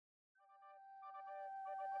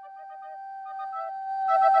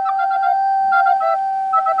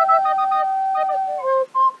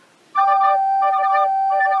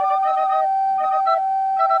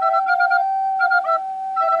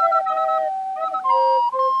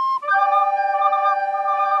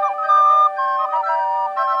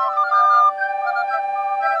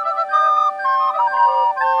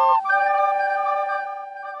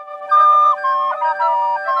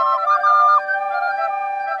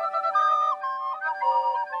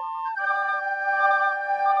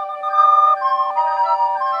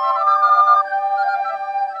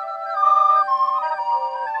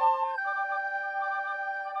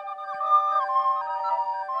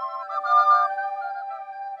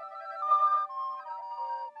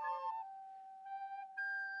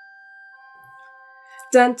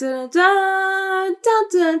Dun dun dun dun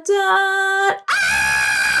dun dun.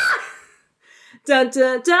 Ah! Dun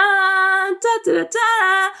dun dun dun dun dun.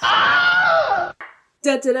 Ah!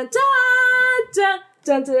 Dun dun dun dun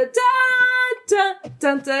dun dun dun dun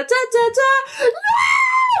dun dun dun dun.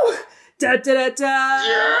 No! Dun dun dun.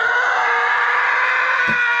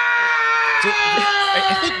 So,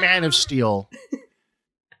 I think Man of Steel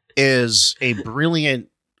is a brilliant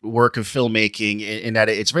work of filmmaking in that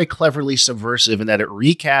it's very cleverly subversive in that it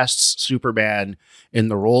recasts Superman in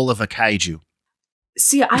the role of a kaiju.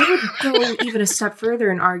 See, I would go even a step further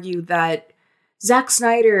and argue that Zack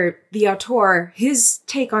Snyder, the auteur, his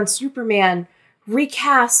take on Superman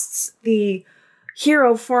recasts the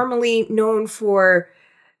hero formerly known for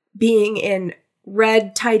being in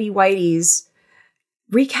red tidy whities,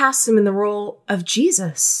 recasts him in the role of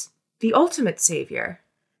Jesus, the ultimate savior.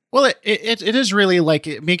 Well, it is really like,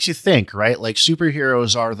 it makes you think, right? Like,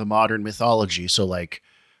 superheroes are the modern mythology. So like,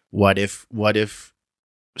 what if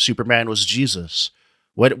Superman was Jesus?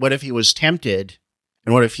 What if he was tempted,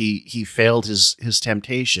 and what if he failed his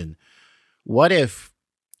temptation? What if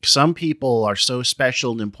some people are so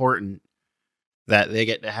special and important that they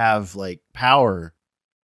get to have like power,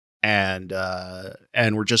 and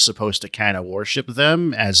we're just supposed to kind of worship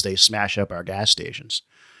them as they smash up our gas stations?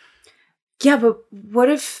 Yeah, but what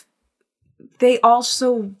if they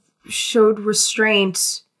also showed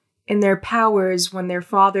restraint in their powers when their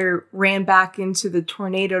father ran back into the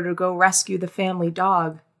tornado to go rescue the family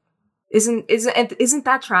dog? Isn't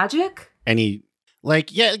that tragic? And he, like,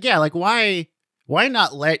 yeah, like, why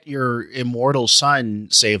not let your immortal son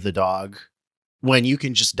save the dog when you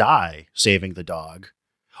can just die saving the dog?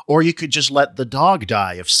 Or you could just let the dog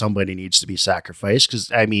die if somebody needs to be sacrificed.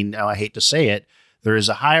 Because, I mean, I hate to say it, there is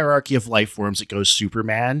a hierarchy of life forms that goes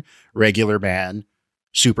Superman, regular man,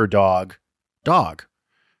 super dog, dog.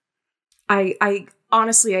 I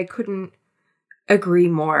honestly, I couldn't agree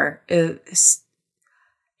more. And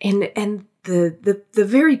the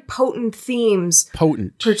very potent themes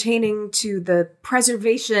pertaining to the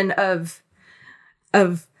preservation of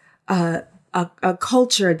a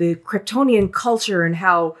culture, the Kryptonian culture, and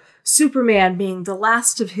how Superman, being the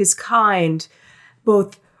last of his kind,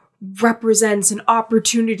 both represents an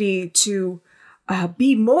opportunity to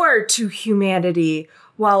be more to humanity,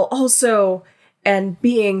 while also, and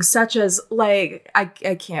being such as, like, I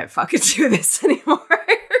can't fucking do this anymore.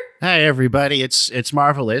 Hi everybody, it's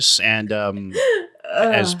Marvelous, and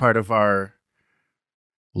as part of our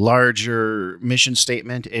larger mission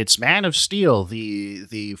statement, it's Man of Steel,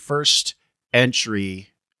 the first entry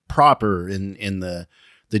proper in the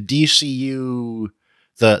DCU,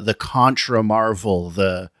 the Contra Marvel,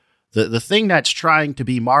 the thing that's trying to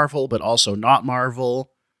be Marvel but also not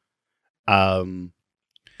Marvel. The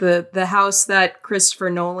house that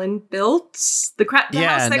Christopher Nolan built, the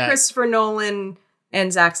house that Christopher Nolan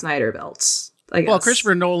and Zack Snyder built. I guess. Well,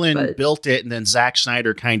 Christopher Nolan built it, and then Zack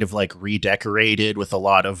Snyder kind of like redecorated with a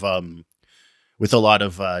lot of 9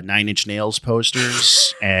 Inch Nails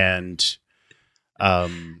posters and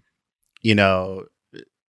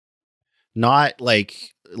not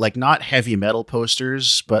not heavy metal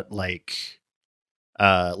posters, but like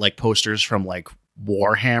posters from like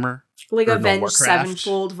Warhammer. Like Avenged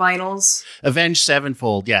Sevenfold vinyls. Avenged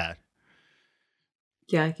Sevenfold, yeah.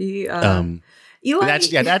 Yeah, he Eli, that's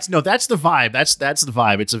the vibe. That's the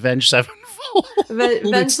vibe. It's Avenged Sevenfold.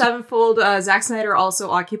 Avenged Sevenfold. Zack Snyder also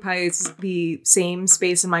occupies the same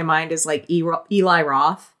space in my mind as like Eli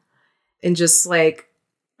Roth, and just like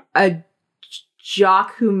a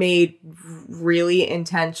jock who made really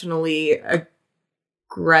intentionally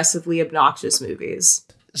aggressively obnoxious movies.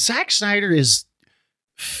 Zack Snyder is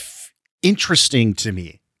interesting to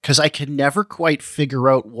me because I can never quite figure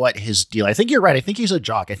out what his deal. I think you're right. I think he's a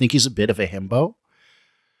jock. I think he's a bit of a himbo.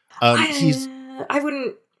 I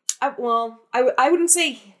wouldn't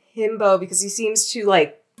say himbo because he seems to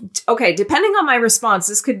like, okay, depending on my response,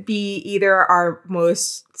 this could be either our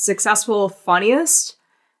most successful, funniest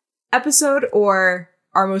episode or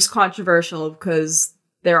our most controversial, because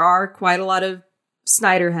there are quite a lot of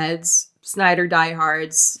Snyder heads, Snyder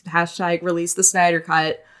diehards, # release the Snyder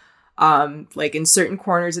cut. Like in certain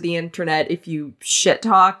corners of the internet, if you shit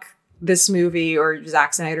talk this movie or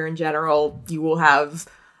Zack Snyder in general, you will have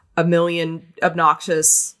a million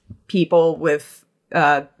obnoxious people with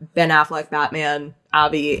Ben Affleck, Batman,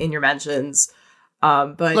 Abby in your mentions.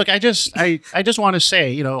 But look, I just want to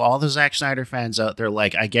say, all the Zack Snyder fans out there,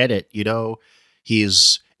 like, I get it.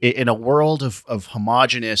 He's in a world of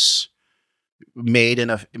homogenous,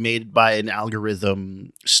 made by an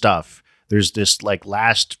algorithm stuff. There's this like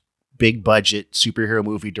last big budget superhero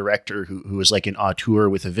movie director who is like an auteur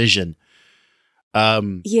with a vision.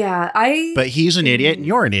 But he's an idiot and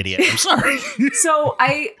you're an idiot. I'm sorry. So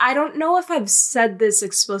I don't know if I've said this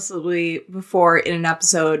explicitly before in an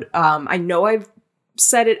episode. I know I've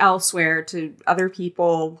said it elsewhere to other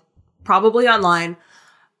people, probably online.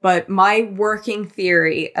 But my working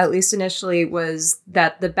theory, at least initially, was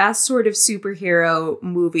that the best sort of superhero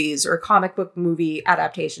movies or comic book movie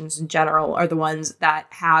adaptations in general are the ones that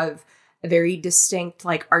have a very distinct,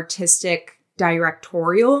 like, artistic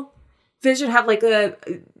directorial vision, have like a,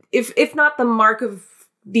 if not the mark of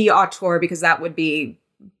the auteur, because that would be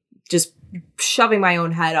just shoving my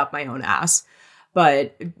own head up my own ass.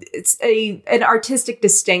 But it's an artistic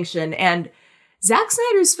distinction, and Zack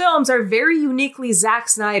Snyder's films are very uniquely Zack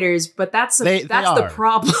Snyder's, but that's the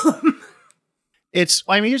problem. Here's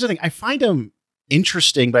the thing. I find him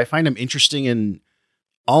interesting, but I find him interesting in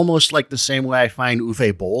almost like the same way I find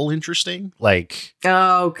Uwe Boll interesting. Like,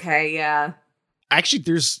 okay, yeah. Actually,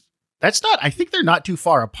 I think they're not too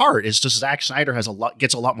far apart. It's just Zack Snyder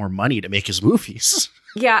gets a lot more money to make his movies.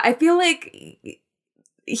 Yeah, I feel like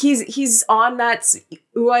he's on that.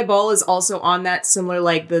 Uwe Boll is also on that similar,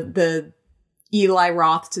 like, the Eli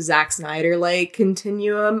Roth to Zack Snyder, like,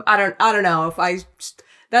 continuum. I don't know if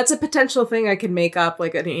that's a potential thing I could make up,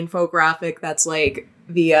 like an infographic that's like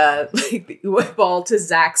the Uwe Boll to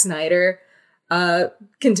Zack Snyder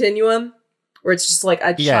continuum, where it's just like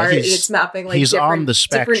a chart. It's mapping like he's on the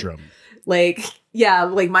spectrum. Like, yeah,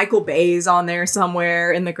 like Michael Bay's on there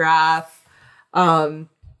somewhere in the graph.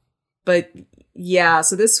 But yeah,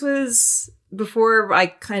 so this was before I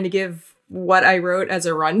kind of give what I wrote as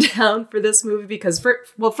a rundown for this movie, because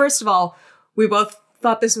first of all, we both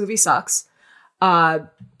thought this movie sucks.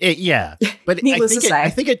 But I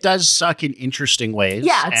think it does suck in interesting ways.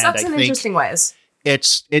 Yeah, it sucks in interesting ways.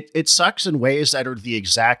 It sucks in ways that are the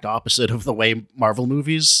exact opposite of the way Marvel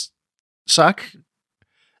movies suck.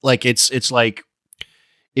 Like it's like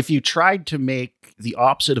if you tried to make the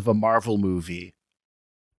opposite of a Marvel movie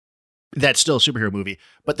that's still a superhero movie,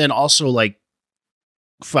 but then also like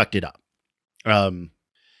fucked it up.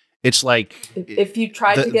 It's like if you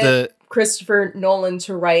tried to get Christopher Nolan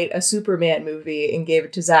to write a Superman movie and gave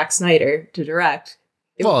it to Zack Snyder to direct.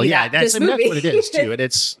 That's what it is too, and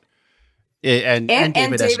it's and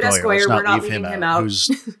David S. Goyer. We're not leaving him out.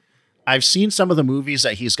 I've seen some of the movies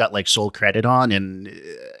that he's got like sole credit on, and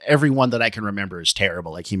every one that I can remember is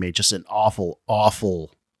terrible. Like he made just an awful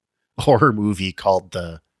horror movie called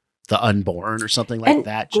The Unborn or something like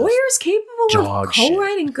that. Goyer's capable of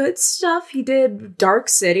co-writing good stuff. He did Dark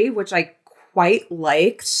City, which I quite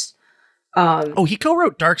liked. He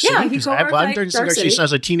co-wrote Dark City? Yeah, he co-wrote Dark City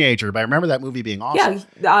as a teenager, but I remember that movie being awesome.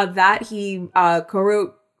 Yeah, that he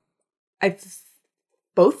co-wrote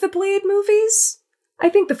both the Blade movies. I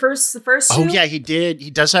think the first two. Oh yeah, he did. He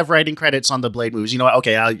does have writing credits on the Blade movies. You know what?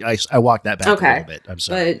 Okay, I walked that back a little bit. I'm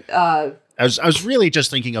sorry. But I was really just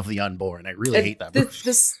thinking of The Unborn. I really hate that movie.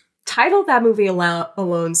 This title of that movie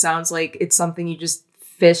alone sounds like it's something you just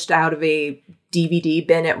fished out of a DVD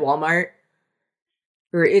bin at Walmart.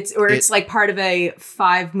 Or it's like part of a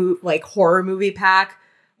 5 horror movie pack.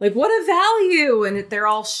 Like, what a value! And they're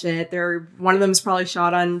all shit. One of them is probably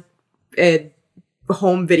shot on a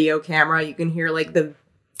home video camera. You can hear like the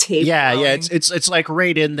tape. Yeah, growing. It's like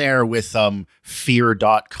right in there with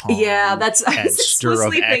fear.com. Yeah, that's and Stir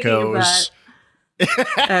of Echoes.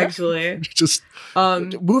 Actually, just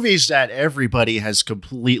movies that everybody has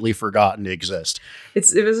completely forgotten exist.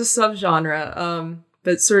 It was a subgenre.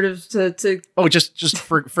 But sort of to just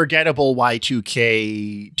forgettable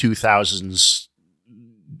Y2K 2000s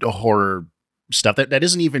horror stuff that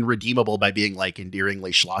isn't even redeemable by being like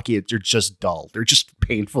endearingly schlocky. They're just dull. They're just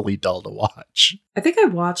painfully dull to watch. I think I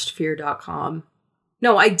watched Fear.com.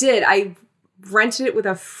 No, I did. I rented it with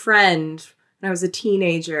a friend when I was a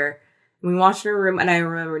teenager. And we watched it in a room, and I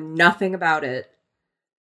remember nothing about it.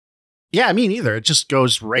 Yeah, me neither. It just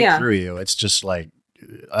goes right through you. It's just like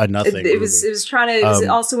a nothing. It was trying to. It was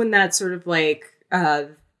also in that sort of like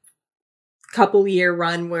couple year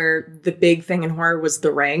run where the big thing in horror was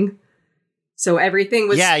The Ring. So everything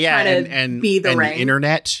was trying to be The Ring. The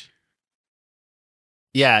internet.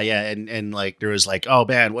 Yeah, and like there was like, oh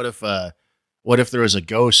man, what if there was a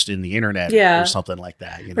ghost in the internet or something like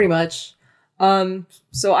that? You know? Pretty much.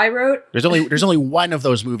 So I wrote. There's only one of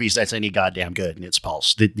those movies that's any goddamn good, and it's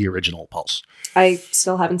Pulse, the original Pulse. I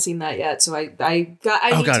still haven't seen that yet, so I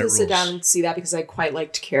need to sit down and see that because I quite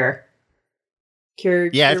liked Cure.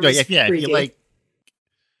 Cure if you like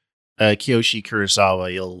Kiyoshi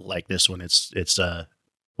Kurosawa, you'll like this one. It's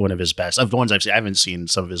one of his best. Of the ones I've seen, I haven't seen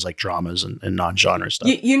some of his like dramas and non-genre stuff.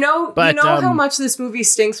 You know how much this movie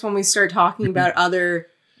stinks when we start talking about other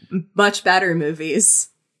much better movies.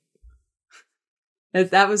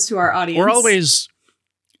 If that was to our audience. We're always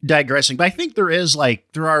digressing, but I think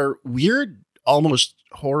there are weird, almost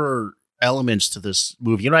horror elements to this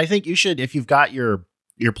movie. I think you should, if you've got your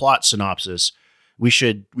plot synopsis, we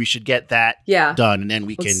should get that done, and then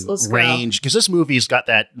let's range, because this movie's got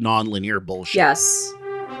that non-linear bullshit. Yes.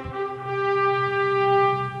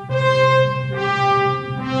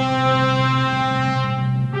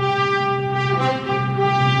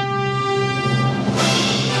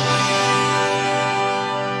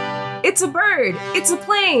 It's a bird! It's a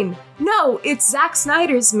plane! No, it's Zack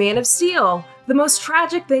Snyder's Man of Steel, the most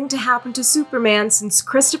tragic thing to happen to Superman since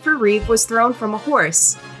Christopher Reeve was thrown from a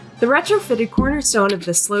horse. The retrofitted cornerstone of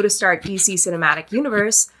the slow-to-start DC cinematic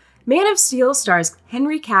universe, Man of Steel stars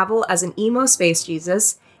Henry Cavill as an emo space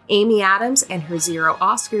Jesus, Amy Adams and her 0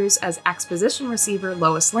 Oscars as exposition receiver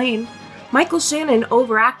Lois Lane, Michael Shannon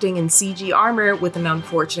overacting in CG armor with an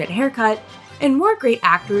unfortunate haircut, and more great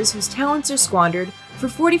actors whose talents are squandered for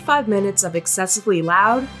 45 minutes of excessively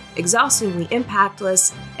loud, exhaustingly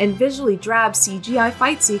impactless, and visually drab CGI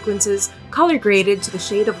fight sequences color-graded to the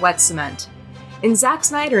shade of wet cement. In Zack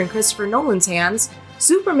Snyder and Christopher Nolan's hands,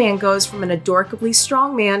 Superman goes from an adorkably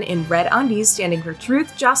strong man in red undies standing for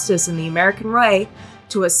truth, justice, and the American way,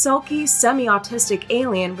 to a sulky, semi-autistic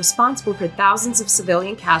alien responsible for thousands of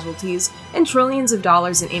civilian casualties and trillions of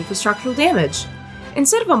dollars in infrastructural damage.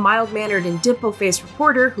 Instead of a mild-mannered and dimple-faced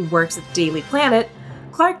reporter who works at the Daily Planet,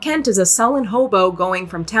 Clark Kent is a sullen hobo going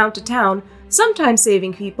from town to town, sometimes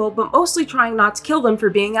saving people, but mostly trying not to kill them for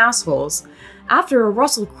being assholes. After a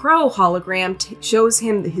Russell Crowe hologram shows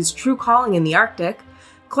him his true calling in the Arctic,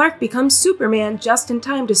 Clark becomes Superman just in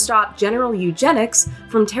time to stop General Eugenics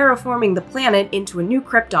from terraforming the planet into a new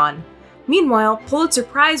Krypton. Meanwhile, Pulitzer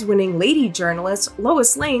Prize-winning lady journalist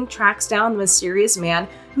Lois Lane tracks down the mysterious man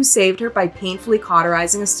who saved her by painfully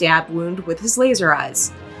cauterizing a stab wound with his laser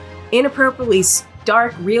eyes. Inappropriately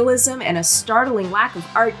dark realism and a startling lack of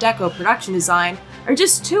Art Deco production design are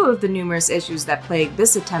just two of the numerous issues that plague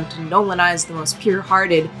this attempt to Nolanize the most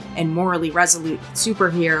pure-hearted and morally resolute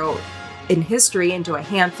superhero in history into a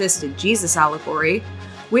ham-fisted Jesus allegory.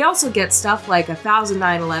 We also get stuff like 1,000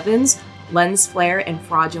 9/11s, lens flare and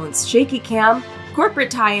fraudulent shaky cam,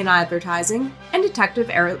 corporate tie-in advertising, and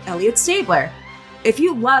Detective Elliot Stabler. If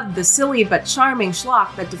you loved the silly but charming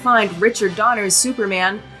schlock that defined Richard Donner's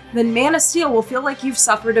Superman, then Man of Steel will feel like you've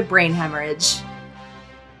suffered a brain hemorrhage.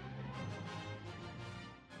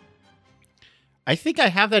 I think I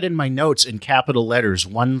have that in my notes in capital letters,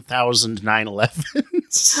 1,000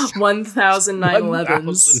 9/11s. 1,000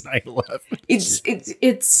 9/11s. 9/11s.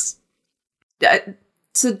 It's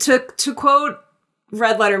to quote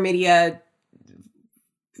Red Letter Media,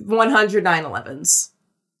 100 9/11s.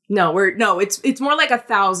 No, it's more like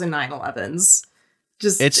 1,000 9/11s.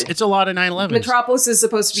 Just it's a lot of 9/11s. Metropolis is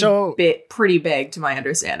supposed to be pretty big, to my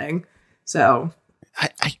understanding. So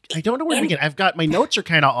I don't know where to begin. I've got my notes are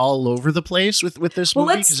kind of all over the place with this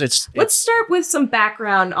movie because let's start with some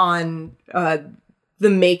background on the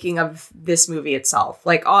making of this movie itself.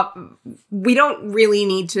 Like, we don't really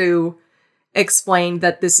need to explain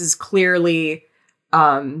that this is clearly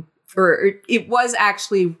or it was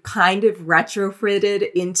actually kind of retrofitted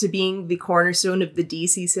into being the cornerstone of the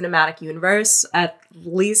DC cinematic universe, at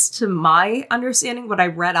least to my understanding, what I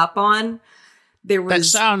read up on. That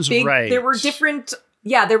sounds right. There were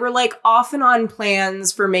there were like off and on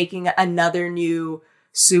plans for making another new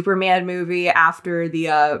Superman movie after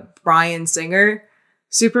the Bryan Singer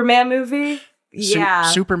Superman movie.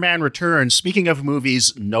 Superman Returns. Speaking of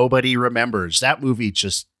movies nobody remembers, that movie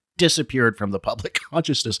just disappeared from the public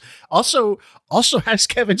consciousness. Also has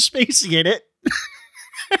Kevin Spacey in it.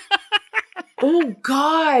 Oh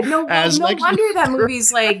God! No wonder that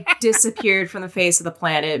movie's like disappeared from the face of the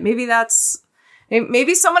planet. Maybe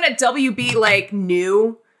someone at WB like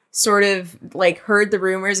knew, sort of like heard the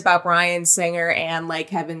rumors about Bryan Singer and like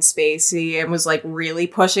Kevin Spacey and was like really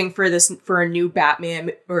pushing for a new a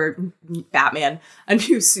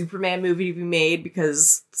new Superman movie to be made,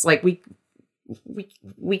 because it's like we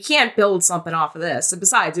can't build something off of this. And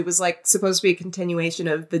besides, it was like supposed to be a continuation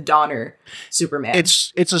of the Donner Superman.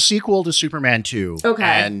 It's a sequel to Superman 2. Okay.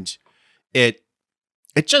 And it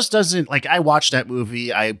just doesn't, like, I watched that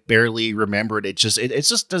movie, I barely remembered it. It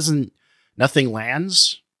just doesn't, nothing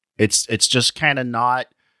lands. It's just kind of not,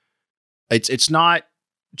 it's not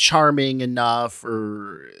charming enough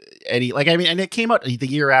or any, like, I mean, and it came out the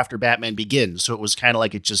year after Batman Begins. So it was kind of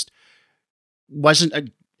like, it just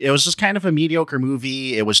wasn't it was just kind of a mediocre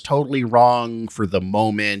movie. It was totally wrong for the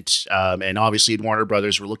moment. And obviously Warner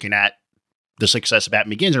Brothers were looking at the success of Batman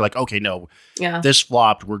Begins. They're like, okay, no, this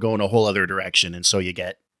flopped. We're going a whole other direction. And so you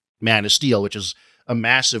get Man of Steel, which is a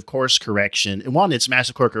massive course correction. And one, it's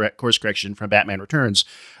massive course correction from Batman Returns.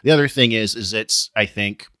 The other thing is it's, I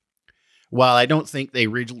think, while I don't think they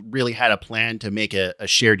really had a plan to make a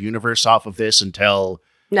shared universe off of this until,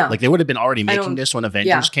 like, they would have been already making this when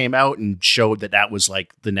Avengers came out and showed that was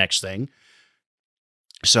like the next thing.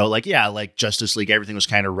 So like, yeah, like Justice League, everything was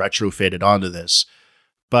kind of retrofitted onto this,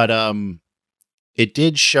 but it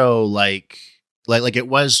did show like it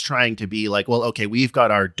was trying to be like, well, okay, we've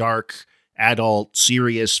got our dark, adult,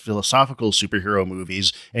 serious, philosophical superhero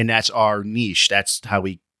movies, and that's our niche. That's how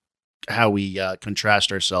we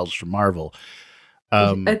contrast ourselves from Marvel.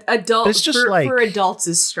 Adult it's just for adults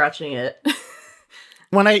is stretching it.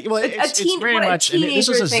 It's very much, and this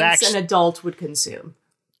is a an adult would consume.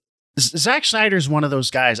 Zack Snyder's one of those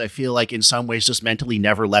guys, I feel like, in some ways, just mentally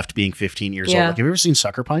never left being 15 years old. Like, have you ever seen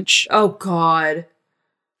Sucker Punch? Oh, God.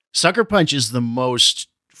 Sucker Punch is the most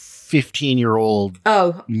 15-year-old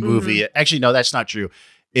movie. Mm-hmm. Actually, no, that's not true.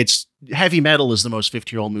 It's Heavy Metal is the most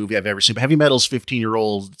 15-year-old movie I've ever seen. But Heavy Metal's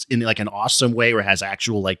 15-year-old in like an awesome way where it has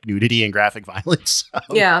actual like nudity and graphic violence.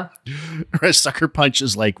 Yeah. Whereas Sucker Punch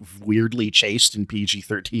is like weirdly chaste in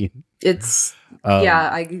PG-13. It's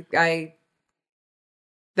I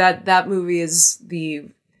that movie is the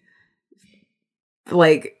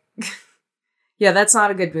like yeah, that's not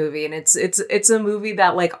a good movie, and it's a movie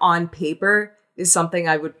that like on paper is something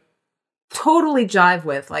I would totally jive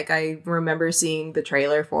with. Like, I remember seeing the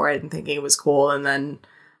trailer for it and thinking it was cool, and then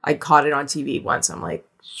I caught it on TV once. I'm like,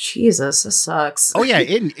 Jesus, this sucks. Oh yeah,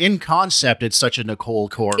 in concept, it's such a Nicole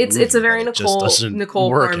Core movie. It's a very Nicole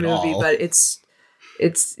Core movie, but it's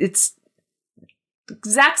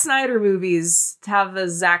Zack Snyder movies have the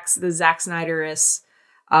Zack Snyder-esque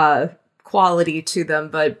quality to them.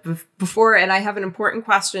 But before, and I have an important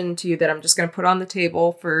question to you that I'm just going to put on the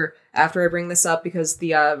table for after I bring this up, because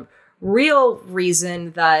the real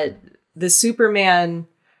reason that the Superman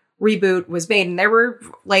reboot was made, and there were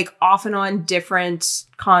like off and on different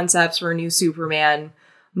concepts for a new Superman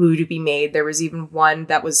movie to be made. There was even one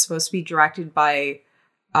that was supposed to be directed by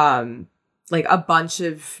like a bunch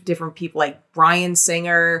of different people. Like Bryan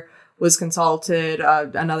Singer was consulted,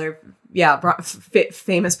 another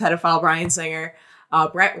famous pedophile Bryan Singer,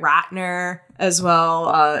 Brett Ratner as well,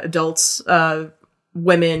 adults,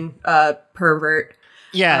 women, pervert.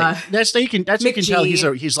 Yeah, you can tell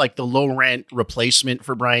he's like the low rent replacement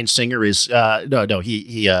for Bryan Singer. Is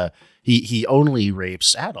he only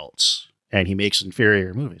rapes adults and he makes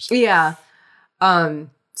inferior movies. Yeah.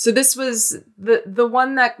 So this was the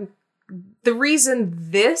one that the reason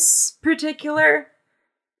this particular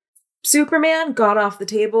Superman got off the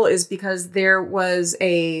table is because there was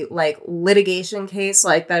a like litigation case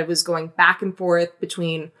like that was going back and forth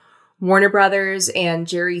between Warner Brothers and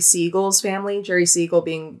Jerry Siegel's family. Jerry Siegel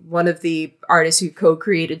being one of the artists who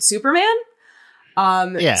co-created Superman.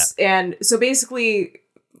 And so basically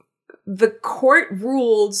the court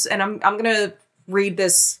ruled, and I'm going to read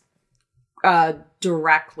this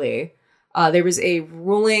directly. There was a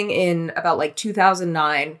ruling in about like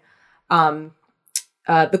 2009.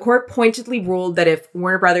 The court pointedly ruled that if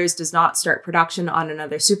Warner Brothers does not start production on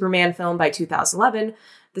another Superman film by 2011,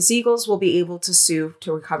 the Siegels will be able to sue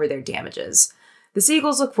to recover their damages. The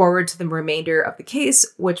Siegels look forward to the remainder of the case,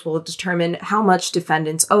 which will determine how much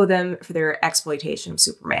defendants owe them for their exploitation of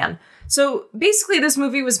Superman. So basically, this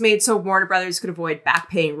movie was made so Warner Brothers could avoid back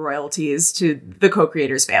paying royalties to the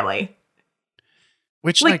co-creators' family.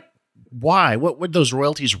 Which, like why? What would those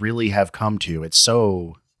royalties really have come to? It's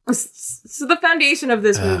so... So the foundation of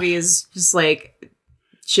this movie is just like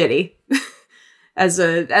shitty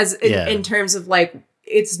in terms of like,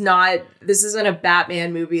 this isn't a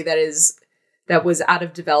Batman movie that was out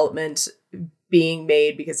of development being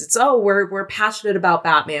made because it's, we're passionate about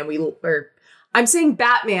Batman. I'm saying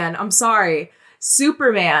Batman. I'm sorry.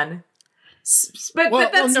 Superman. But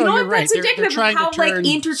that's, that's indicative of how like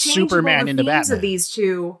interchangeable Superman the themes Batman. Of these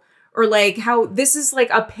two, or like how this is like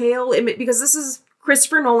a pale image, because this is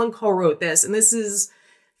Christopher Nolan co-wrote this, and this is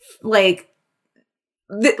like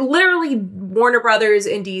literally Warner Brothers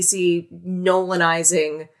and DC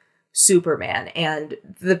Nolanizing Superman. And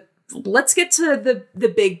let's get to the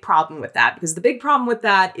big problem with that, because the big problem with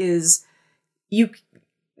that is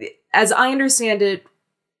as I understand it,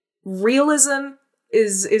 realism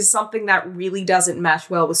is something that really doesn't mesh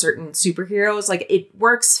well with certain superheroes. Like, it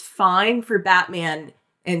works fine for Batman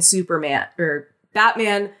and Superman, or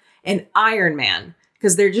Batman and Iron Man,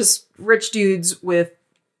 because they're just rich dudes with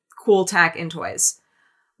cool tech and toys.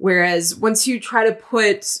 Whereas once you try to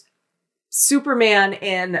put Superman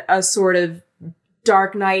in a sort of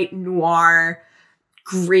Dark Knight noir,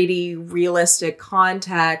 gritty, realistic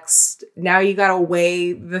context. Now you gotta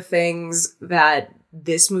weigh the things that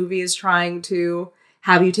this movie is trying to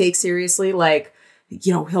have you take seriously, like,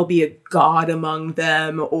 you know, he'll be a god among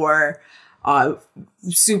them, or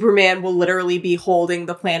Superman will literally be holding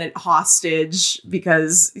the planet hostage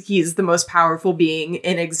because he's the most powerful being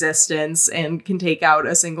in existence and can take out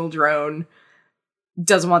a single drone.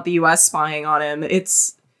 Doesn't want the US spying on him.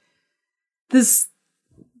 It's this.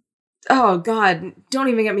 Oh God! Don't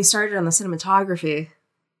even get me started on the cinematography.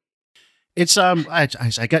 It's I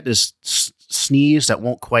got this sneeze that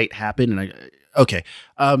won't quite happen, and okay.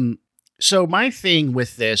 So my thing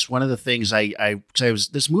with this, one of the things I was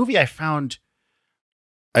this movie I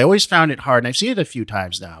always found it hard, and I've seen it a few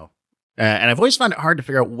times now, and I've always found it hard to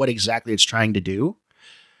figure out what exactly it's trying to do.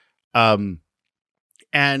 And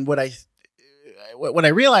what I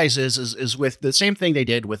realize is with the same thing they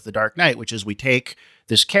did with The Dark Knight, which is we take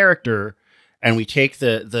this character and we take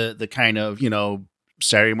the kind of, you know,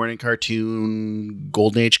 Saturday morning cartoon,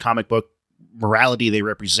 golden age comic book morality they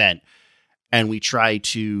represent, and we try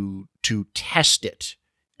to test it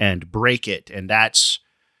and break it. And that's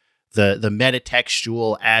the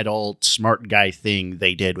metatextual adult smart guy thing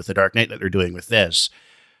they did with The Dark Knight that they're doing with this.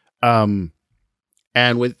 And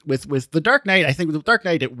with The Dark Knight, I think with The Dark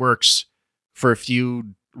Knight, it works for a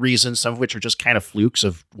few reasons, some of which are just kind of flukes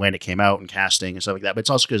of when it came out and casting and stuff like that. But it's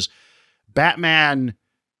also because Batman,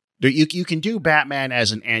 you can do Batman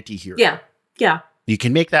as an anti-hero. Yeah. You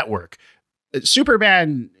can make that work.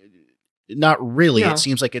 Superman, not really. No. It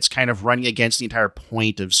seems like it's kind of running against the entire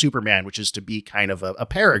point of Superman, which is to be kind of a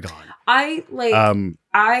paragon. I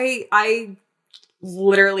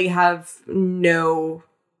literally have no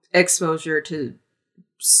exposure to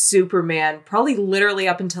Superman, probably literally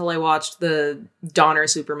up until I watched the Donner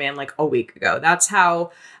Superman like a week ago. That's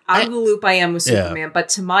how out of the loop I am with Superman. Yeah. But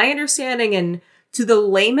to my understanding and to the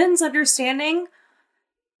layman's understanding,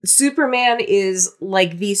 Superman is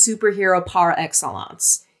like the superhero par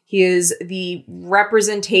excellence. He is the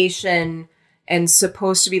representation and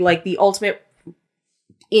supposed to be like the ultimate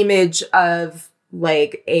image of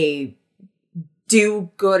like a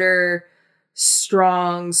do-gooder,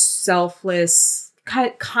 strong, selfless,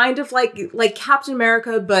 kind of like Captain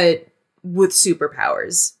America, but with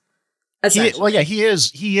superpowers. He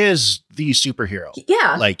is the superhero.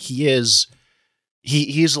 Yeah. Like he's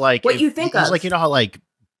like what you think he's of. like, you know how like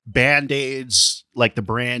Band-Aids, like the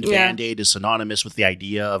brand Band-Aid is synonymous with the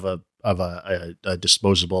idea of a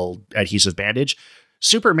disposable adhesive bandage.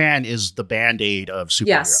 Superman is the Band-Aid of superheroes.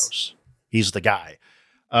 Yes. He's the guy.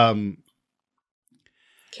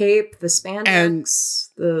 Cape, the spandex,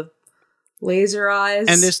 the laser eyes,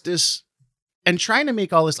 and this and trying to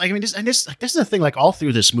make all this, like, I mean, this is the thing, like all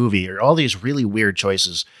through this movie are all these really weird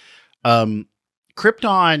choices.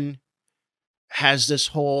 Krypton has this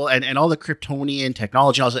whole, and all the Kryptonian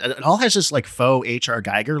technology, it all has this like faux H.R.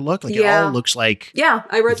 Geiger look. Like it all looks like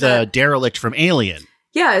I read the derelict from Alien.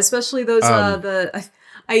 Yeah, especially those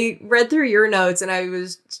I read through your notes and I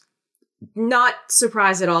was not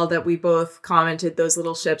surprised at all that we both commented those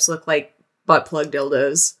little ships look like butt plug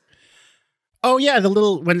dildos. Oh yeah, the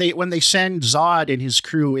little when they send Zod and his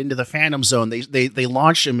crew into the Phantom Zone, they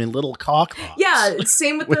launch him in little cock pods. Yeah,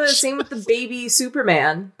 same with the baby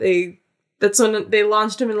Superman. That's when they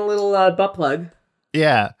launched him in a little butt plug.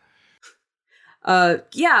 Yeah.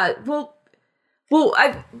 Yeah. Well,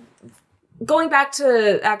 going back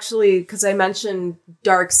to actually, because I mentioned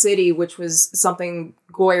Dark City, which was something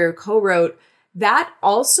Goyer co-wrote. That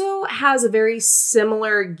also has a very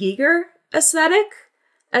similar Giger aesthetic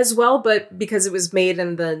as well, but because it was made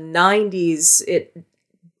in the 90s, it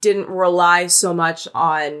didn't rely so much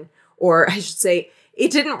on, or I should say,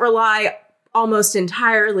 it didn't rely almost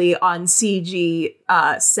entirely on CG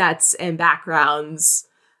sets and backgrounds.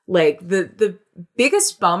 Like, the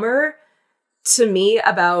biggest bummer to me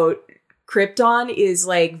about Krypton is,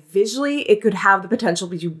 like, visually, it could have the potential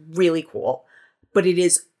to be really cool, but it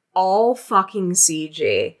is all fucking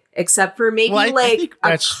CG, except for maybe,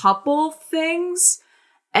 a couple things.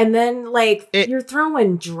 And then, like, you're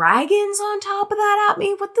throwing dragons on top of that at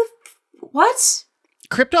me? What?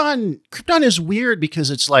 Krypton is weird because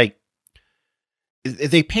it's like,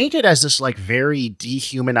 they paint it as this, like, very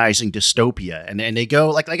dehumanizing dystopia. And they go,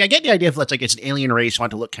 like I get the idea of, like, it's an alien race,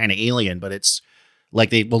 want to look kind of alien, but it's,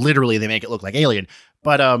 like, literally they make it look like Alien.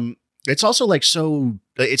 But it's also, like, so,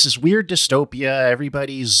 it's this weird dystopia.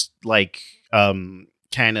 Everybody's, like,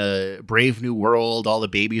 kind of Brave New World. All the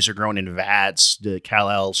babies are grown in vats. The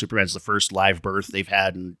Kal-El Superman's the first live birth they've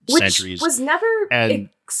had in centuries. Which was never explained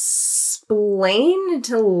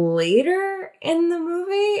until later in the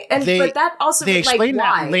movie. But that also, they explain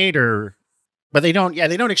why? that later. But they don't. Yeah,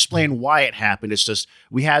 they don't explain why it happened. It's just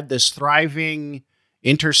we had this thriving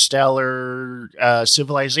interstellar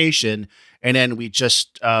civilization, and then we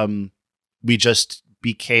just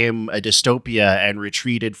became a dystopia and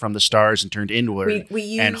retreated from the stars and turned inward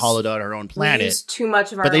and hollowed out our own planet. We use too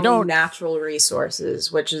much of our own natural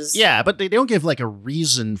resources, which is but they don't give like a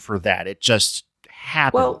reason for that. It just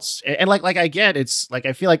happens. Well, and like I get it's like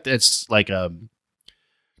I feel like it's like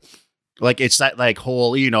it's that like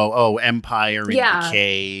whole, empire in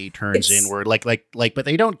decay turns inward. Like, but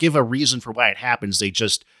they don't give a reason for why it happens. They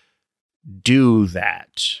just do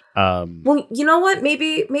that. Well, you know what?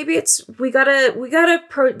 Maybe it's we gotta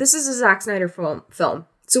this is a Zack Snyder film, so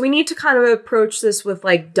we need to kind of approach this with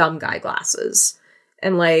like dumb guy glasses.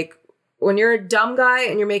 And like when you're a dumb guy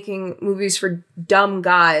and you're making movies for dumb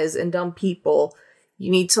guys and dumb people,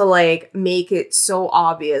 you need to like make it so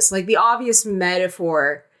obvious. Like the obvious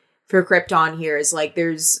metaphor for Krypton here is like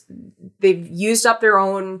they've used up their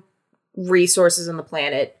own resources on the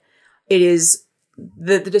planet. It is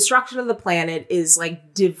the destruction of the planet is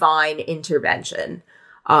like divine intervention.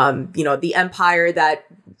 The empire that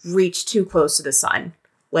reached too close to the sun,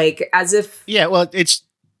 like as if that's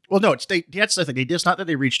the thing. It's not that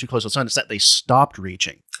they reached too close to the sun. It's that they stopped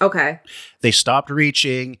reaching. Okay, they stopped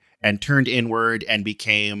reaching and turned inward and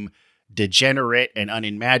became degenerate and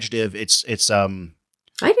unimaginative. It's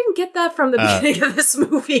I didn't get that from the beginning of this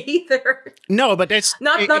movie either. No, but it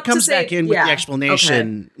comes back in with the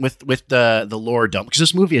explanation with the lore dump, because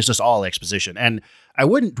this movie is just all exposition. And I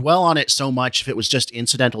wouldn't dwell on it so much if it was just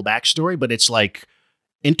incidental backstory, but it's like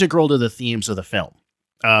integral to the themes of the film.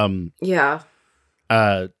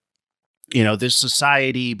 This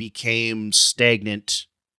society became stagnant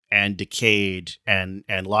and decayed and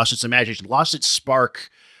lost its imagination, lost its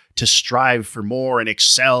spark to strive for more and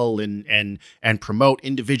excel and promote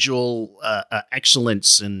individual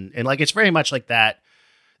excellence and like it's very much like that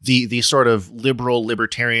the sort of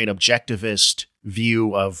libertarian objectivist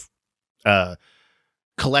view of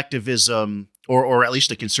collectivism or at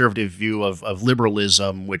least a conservative view of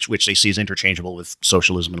liberalism, which they see as interchangeable with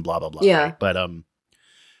socialism and blah blah blah. Yeah, right? But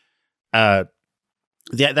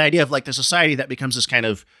the idea of like the society that becomes this kind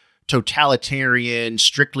of totalitarian,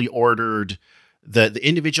 strictly ordered. The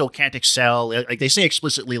individual can't excel. Like they say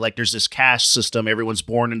explicitly, like there's this caste system. Everyone's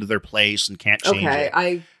born into their place and can't change it.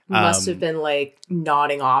 I must have been like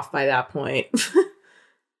nodding off by that point.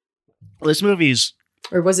 Well, this movie's,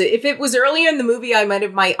 or was it? If it was earlier in the movie,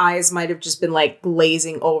 my eyes might have just been like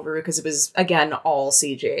glazing over because it was again all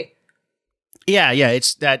CG. Yeah.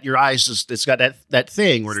 It's that your eyes it's got that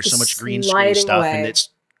thing where there's so much green screen stuff away. And it's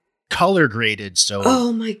color graded so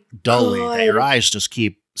dully that your eyes just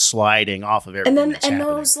keep sliding off of everything. And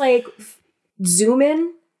those like zoom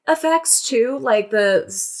in effects too, like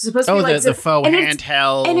supposed to be like the faux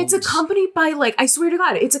handheld, and it's accompanied by like I swear to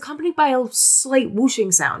God, it's accompanied by a slight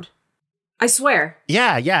whooshing sound. I swear.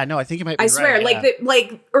 Yeah. No, I think it might be. I swear,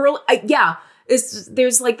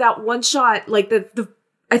 there's like that one shot, like the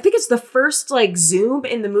I think it's the first like zoom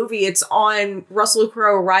in the movie. It's on Russell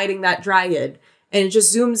Crowe riding that dragon, and it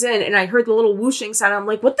just zooms in, and I heard the little whooshing sound. I'm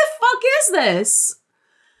like, what the fuck is this?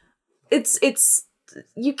 It's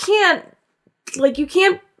you can't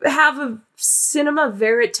have a cinema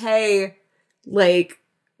verite like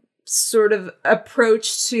sort of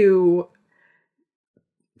approach to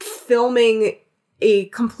filming a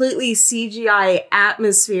completely CGI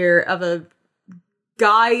atmosphere of a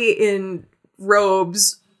guy in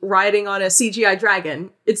robes riding on a CGI dragon.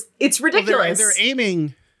 It's ridiculous. Well, they're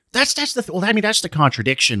aiming. That's the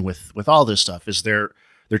contradiction with all this stuff is they're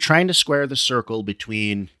trying to square the circle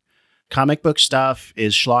between comic book stuff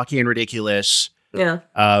is schlocky and ridiculous. Yeah.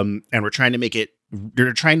 And they're trying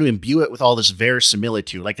to imbue it with all this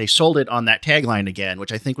verisimilitude. Like they sold it on that tagline again,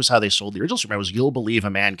 which I think was how they sold the original Superman was "You'll believe a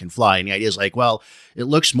man can fly." And the idea is like, well, it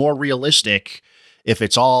looks more realistic if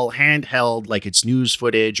it's all handheld, like it's news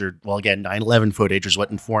footage or, well, again, 9/11 footage is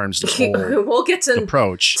what informs the whole we'll get to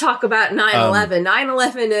approach. Talk about 9/11.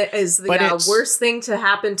 9/11 is the worst thing to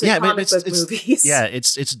happen to comic book movies. Yeah,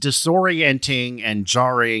 it's disorienting and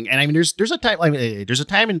jarring. And I mean, there's a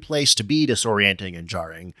time and place to be disorienting and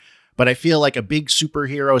jarring. But I feel like a big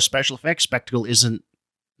superhero special effects spectacle isn't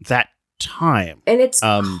that time. And it's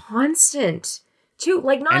constant. Too,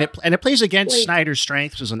 like not, and it plays against Snyder's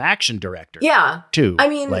strengths as an action director. Yeah, too. I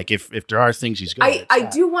mean, like if there are things he's good at. I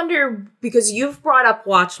do wonder, because you've brought up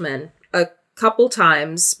Watchmen a couple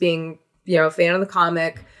times, being a fan of the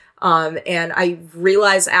comic, and I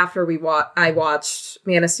realized after I watched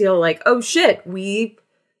Man of Steel, like, oh shit, we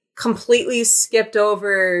completely skipped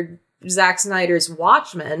over Zack Snyder's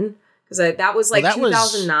Watchmen, because that was like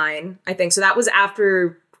 2009, I think. So that was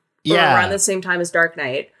after Yeah. around the same time as Dark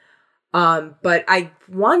Knight. But I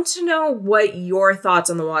want to know what your thoughts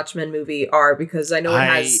on the Watchmen movie are, because I know it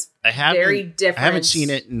has very different... I haven't seen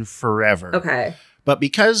it in forever. Okay. But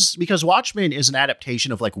because Watchmen is an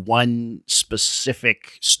adaptation of like one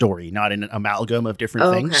specific story, not an amalgam of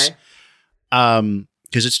different things.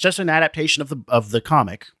 Because it's just an adaptation of the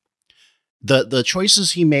comic. The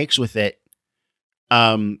choices he makes with it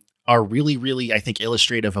are really, really, I think,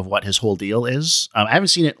 illustrative of what his whole deal is. I haven't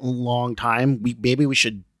seen it in a long time. Maybe we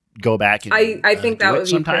should go back and I think that would be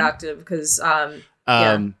sometime. productive, because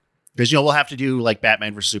because we'll have to do like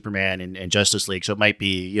Batman versus Superman and Justice League, so it might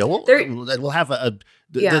be we'll have the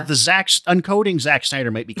uncoding Zack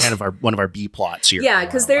Snyder might be kind of one of our B plots here. Yeah,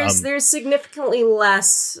 because there's significantly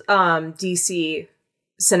less DC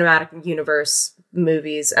cinematic universe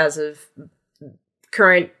movies as of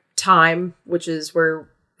current time, which is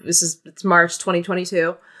it's March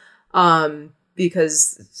 2022.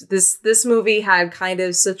 Because this movie had kind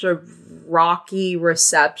of such a rocky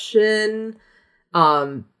reception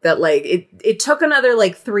that like it took another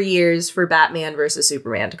like 3 years for Batman versus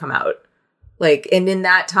Superman to come out. Like, and in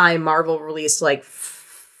that time, Marvel released like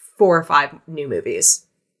 4 or 5 new movies.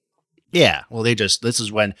 Yeah, well, this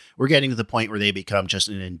is when we're getting to the point where they become just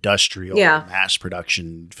an industrial mass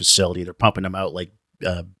production facility. They're pumping them out like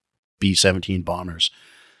B-17 bombers.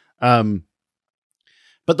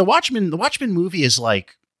 But the Watchmen movie is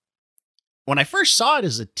like, when I first saw it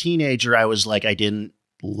as a teenager, I was like, I didn't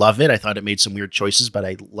love it. I thought it made some weird choices, but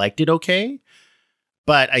I liked it okay.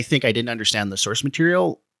 But I think I didn't understand the source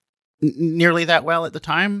material nearly that well at the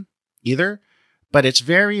time either. But it's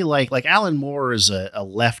very like Alan Moore is a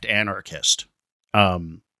left anarchist.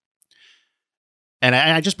 And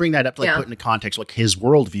I just bring that up to like put into context what his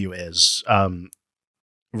worldview is.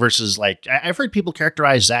 Versus like I've heard people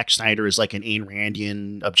characterize Zack Snyder as like an Ayn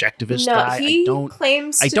Randian objectivist guy. He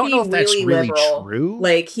claims to be know if that's really liberal. True.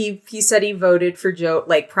 Like he said he voted for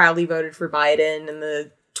proudly voted for Biden in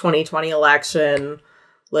the 2020 election.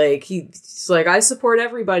 Like he's like, I support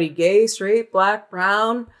everybody, gay, straight, black,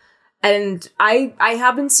 brown. And I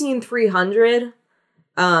haven't seen 300.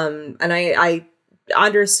 And I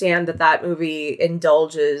understand that movie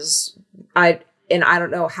indulges I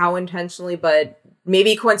don't know how intentionally, but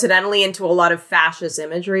maybe coincidentally into a lot of fascist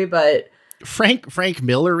imagery. But Frank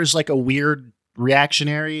Miller is like a weird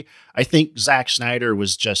reactionary. I think Zack Snyder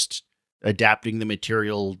was just adapting the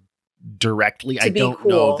material directly. I don't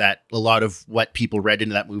know that a lot of what people read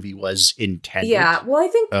into that movie was intended. Yeah, well, I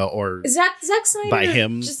think or Zack Snyder by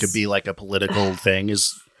him to be like a political thing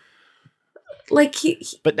is like he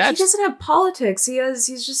doesn't have politics.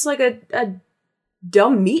 He's just like a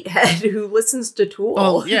dumb meathead who listens to Tool.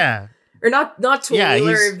 Oh yeah. Or not Tool,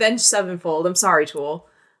 or Avenged Sevenfold. I'm sorry, Tool.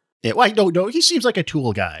 Yeah, well, no, he seems like a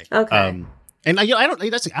Tool guy. Okay. And I don't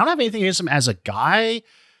have anything against him as a guy.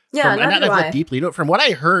 Yeah, not deeply. From what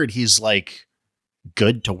I heard, he's like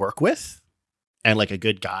good to work with, and like a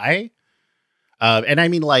good guy. And I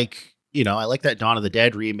mean, like, I like that Dawn of the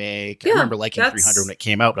Dead remake. Yeah, I remember liking 300 when it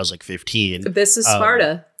came out. When I was like 15. This is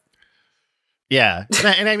Sparta. Yeah,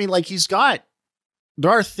 and I mean, like there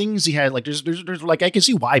are things he had, like there's like, I can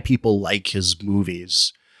see why people like his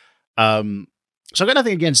movies. So I've got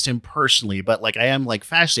nothing against him personally, but like I am like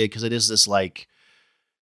fascinated because it is this like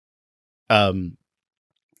guy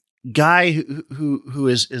who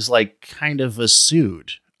is like kind of a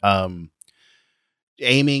suit.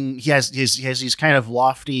 Aiming, he has these kind of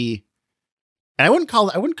lofty, and I wouldn't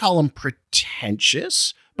call him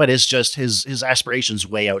pretentious, but it's just his aspirations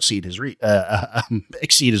way exceed his reach.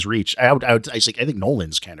 I think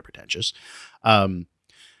Nolan's kind of pretentious. But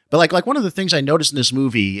like one of the things I noticed in this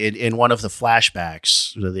movie in one of the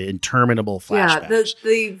flashbacks, the interminable flashbacks.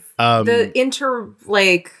 Yeah,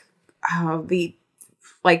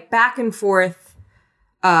 the back and forth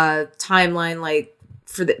timeline, like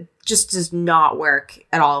just does not work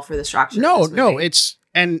at all for the structure. No,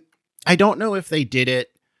 and I don't know if they did it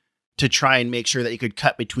to try and make sure that you could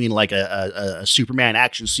cut between like a Superman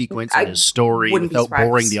action sequence and his story without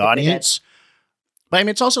boring the audience. But I mean,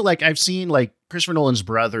 it's also like I've seen like Christopher Nolan's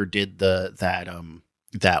brother did that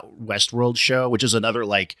Westworld show, which is another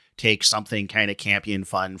like take something kind of campy and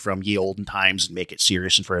fun from ye olden times and make it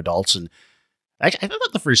serious and for adults. And I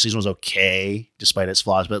thought the first season was okay despite its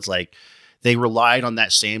flaws, but it's like they relied on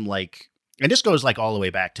that same like. And this goes like all the way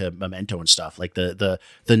back to Memento and stuff, like the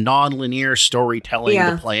non-linear storytelling,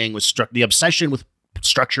 the playing with the obsession with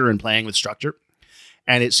structure and playing with structure.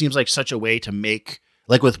 And it seems like such a way to make,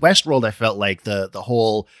 like with Westworld, I felt like the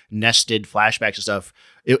whole nested flashbacks and stuff,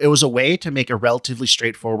 it was a way to make a relatively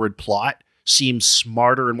straightforward plot seem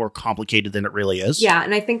smarter and more complicated than it really is. Yeah,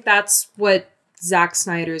 and I think that's what Zack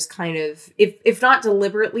Snyder's kind of, if not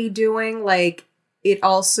deliberately doing, like, it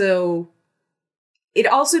also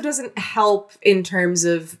doesn't help in terms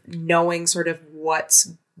of knowing sort of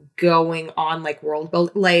what's going on, like, world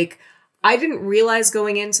build. Like, I didn't realize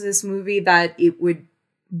going into this movie that it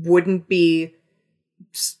wouldn't be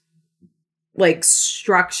like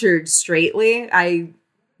structured straightly. I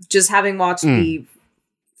just having watched the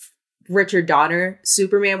Richard Donner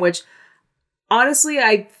Superman, which honestly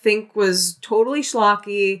I think was totally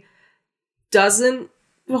schlocky, doesn't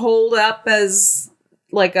hold up as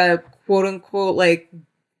like a quote unquote like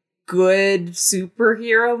good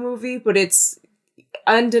superhero movie, but it's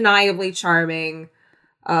undeniably charming.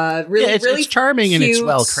 Really it's charming cute. And it's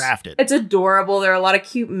well crafted. It's adorable. There are a lot of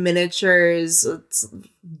cute miniatures. It's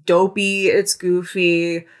dopey. It's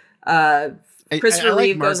goofy. Christopher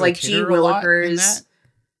Reeve goes like G Willikers.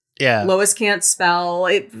 Yeah. Lois can't spell.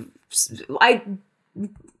 I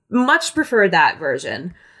much prefer that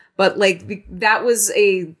version. But like that was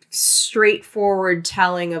a straightforward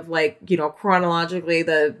telling of like, you know, chronologically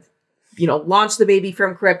launch the baby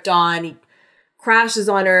from Krypton. He crashes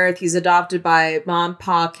on Earth. He's adopted by Mom,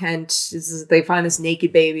 Pa Kent. They find this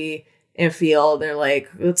naked baby in a field. They're like,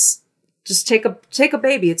 let's just take a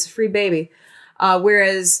baby. It's a free baby.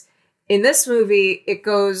 Whereas in this movie, it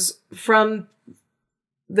goes from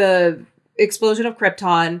the explosion of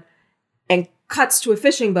Krypton and cuts to a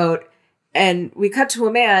fishing boat. And we cut to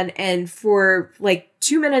a man. And for like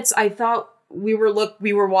 2 minutes, I thought we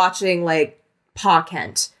were watching like Pa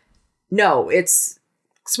Kent. No, it's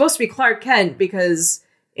supposed to be Clark Kent, because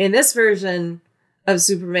in this version of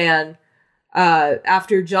Superman,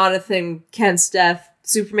 after Jonathan Kent's death,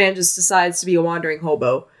 Superman just decides to be a wandering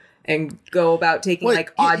hobo and go about taking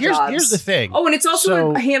odd jobs. Here's the thing. Oh, and it's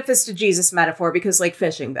also a ham-fisted Jesus metaphor, because like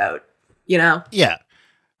fishing boat, you know? Yeah.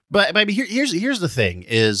 But I mean, here's the thing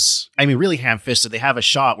is, I mean, really ham-fisted. They have a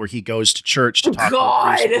shot where he goes to church to talk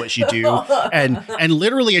about what you do, and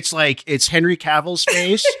literally it's Henry Cavill's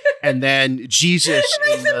face, and then Jesus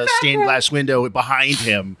in the stained glass window behind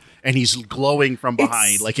him, and he's glowing from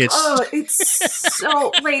behind. It's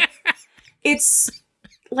so like it's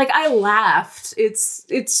like I laughed.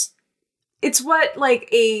 It's what like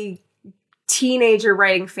a teenager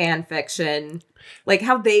writing fan fiction. Like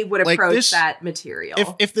how they would approach that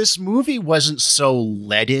material. If this movie wasn't so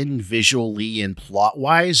leaden visually and plot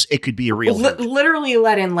wise, it could be a real literally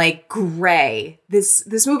leaden, like gray. This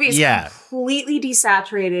movie is completely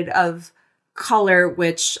desaturated of color,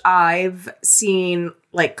 which I've seen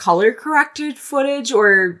like color corrected footage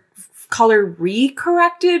or color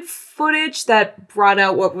re-corrected footage that brought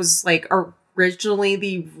out what was like originally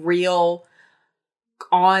the real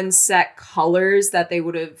on-set colors that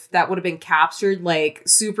would have been captured. Like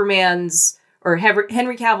Superman's or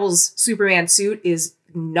Henry Cavill's Superman suit is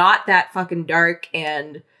not that fucking dark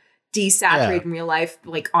and desaturated in real life.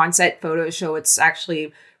 Like on-set photos show it's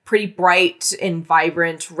actually pretty bright and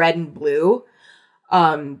vibrant red and blue.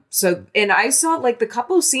 And I saw like the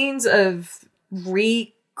couple scenes of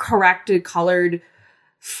re-corrected colored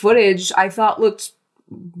footage I thought looked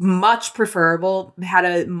much preferable, had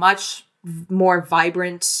a much more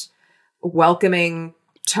vibrant, welcoming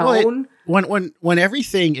tone. Well, when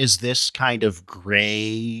everything is this kind of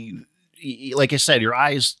gray, like I said, your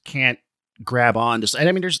eyes can't grab on to. And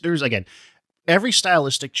I mean, there's again, every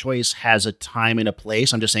stylistic choice has a time and a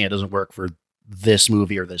place. I'm just saying it doesn't work for this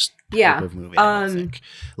movie or this type of movie. I don't think.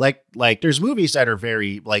 Like there's movies that are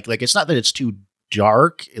very like it's not that it's too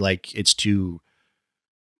dark, like it's too.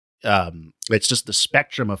 It's just the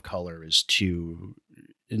spectrum of color is too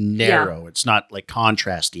narrow. It's not like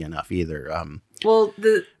contrasty enough either.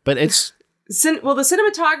 The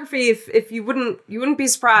cinematography, if you wouldn't be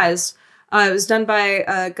surprised, it was done by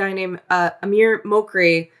a guy named Amir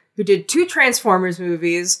Mokri, who did 2 Transformers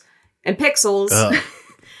movies and Pixels,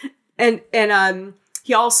 and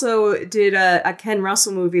he also did a Ken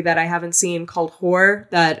Russell movie that I haven't seen called Horror,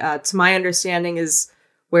 that to my understanding is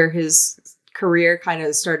where his career kind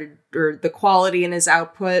of started, or the quality in his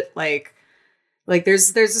output. Like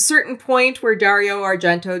there's a certain point where Dario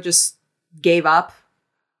Argento just gave up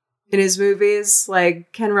in his movies.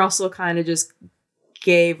 Like Ken Russell kind of just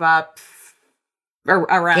gave up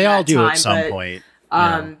around they that all do time, at some point.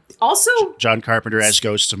 Also, John Carpenter as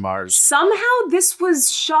Ghost to Mars. Somehow this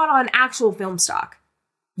was shot on actual film stock.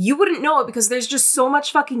 You wouldn't know it because there's just so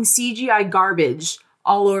much fucking CGI garbage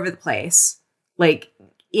all over the place. Like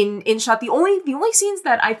in shot, the only scenes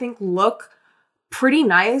that I think look pretty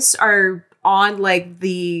nice are on like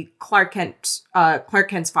the Clark Kent's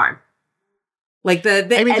farm. Like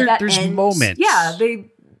there's moments. Yeah,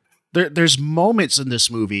 there's moments in this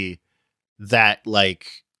movie that like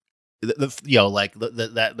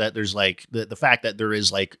that there's like the fact that there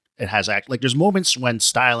is like it has like there's moments when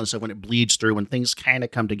style and stuff when it bleeds through when things kind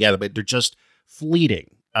of come together, but they're just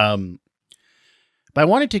fleeting. But I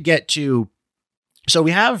wanted to get to, so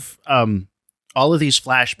we have all of these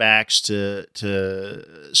flashbacks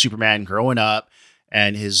to Superman growing up,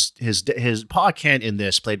 and his Pa Kent in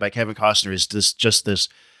this, played by Kevin Costner, is this.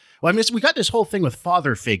 Well, I mean, we got this whole thing with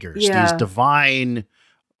father figures, these divine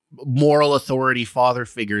moral authority father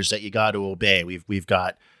figures that you got to obey. We've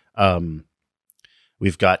got Kevin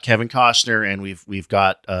Costner, and we've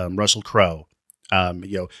got Russell Crowe.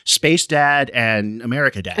 Space Dad and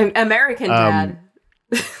America Dad. American Dad.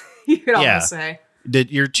 You could almost say.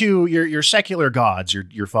 Your secular gods,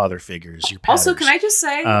 your father figures, your patterns. Also, can I just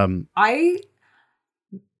say, I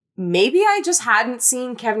just hadn't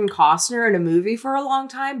seen Kevin Costner in a movie for a long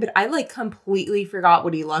time, but I like completely forgot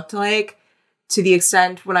what he looked like, to the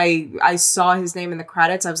extent when I saw his name in the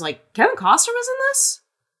credits, I was like, Kevin Costner was in this?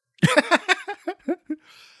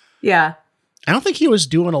 Yeah. I don't think he was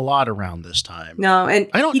doing a lot around this time. No, and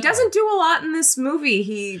he doesn't do a lot in this movie.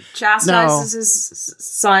 He chastises his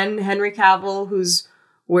son, Henry Cavill, who's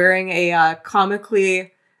wearing a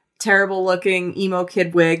comically terrible-looking emo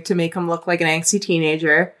kid wig to make him look like an angsty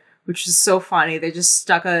teenager, which is so funny. They just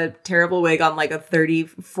stuck a terrible wig on like a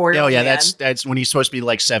 34-year-old man. That's when he's supposed to be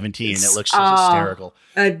like 17. It looks just hysterical.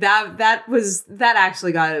 That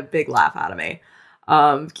actually got a big laugh out of me.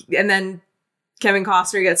 And then Kevin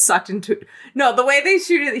Costner gets sucked into... No, the way they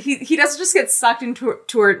shoot it, he doesn't just get sucked into a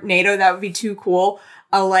tornado. That would be too cool.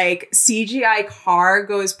 A like CGI car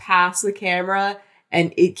goes past the camera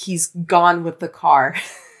and he's gone with the car.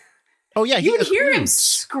 Oh yeah, you would hear him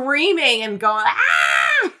screaming and going,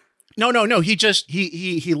 ah! No.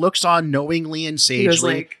 He looks on knowingly and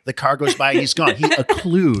sagely. The car goes by and he's gone. He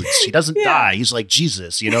occludes. He doesn't die. He's like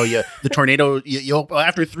Jesus. The tornado.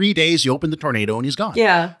 After 3 days, you open the tornado and he's gone.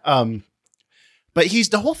 Yeah. But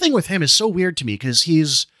the whole thing with him is so weird to me because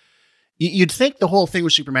you'd think the whole thing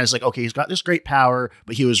with Superman is like, okay, he's got this great power,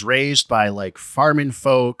 but he was raised by like farming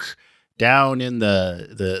folk down in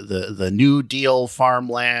the New Deal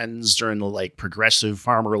farmlands during the like progressive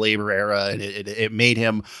farmer labor era. And it made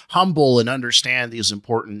him humble and understand these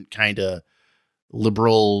important kind of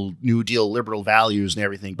liberal New Deal liberal values and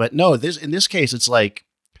everything. But no, in this case, it's like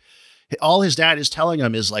all his dad is telling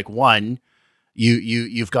him is like, one,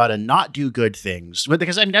 you've got to not do good things,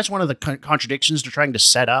 because I mean that's one of the contradictions they're trying to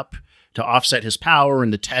set up to offset his power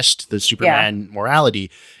and to test the Superman morality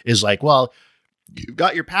is like, well, you've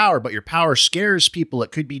got your power, but your power scares people.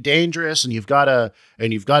 It could be dangerous, and you've got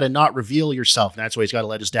to not reveal yourself. And that's why he's got to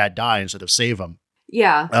let his dad die instead of save him.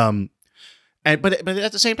 Yeah. But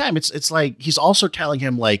at the same time, it's like he's also telling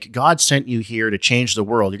him like God sent you here to change the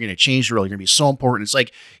world. You're going to change the world. You're going to be so important. It's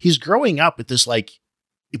like he's growing up with this like.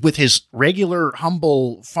 With his regular,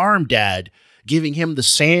 humble farm dad giving him the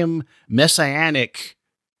same messianic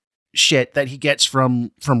shit that he gets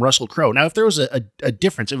from Russell Crowe. Now, if there was a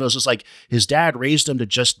difference, if it was just like his dad raised him to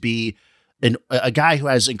just be a guy who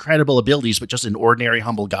has incredible abilities, but just an ordinary,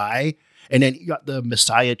 humble guy, and then you got the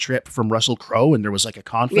Messiah trip from Russell Crowe, and there was like a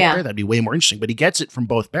conflict there, that'd be way more interesting. But he gets it from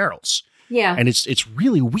both barrels. Yeah. And it's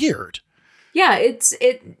really weird. Yeah,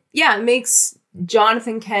 it makes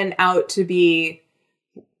Jonathan Kent out to be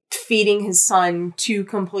feeding his son two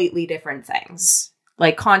completely different things,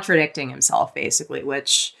 like contradicting himself basically,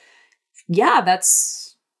 which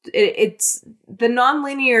it's the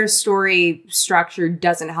nonlinear story structure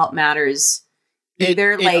doesn't help matters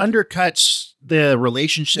either. It undercuts the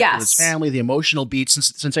relationship with his family, the emotional beats.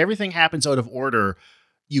 Since everything happens out of order,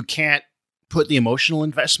 you can't put the emotional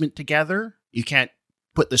investment together. You can't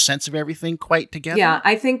put the sense of everything quite together. Yeah,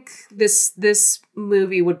 I think this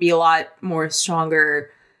movie would be a lot more stronger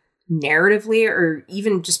narratively or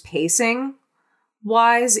even just pacing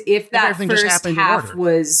wise if that first half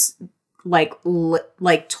was like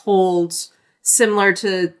told similar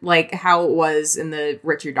to like how it was in the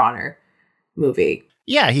Richard Donner movie.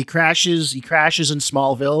 Yeah, he crashes in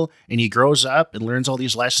Smallville and he grows up and learns all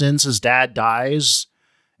these lessons. His dad dies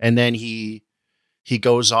and then he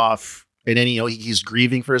goes off and then he's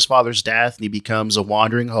grieving for his father's death and he becomes a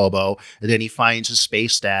wandering hobo, and then he finds his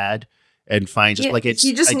space dad and finds it like it's.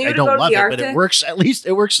 I don't love it, but it works. At least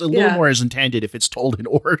it works a little more as intended if it's told in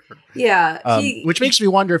order. Yeah, which makes me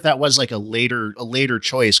wonder if that was like a later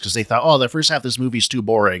choice because they thought, oh, the first half of this movie's too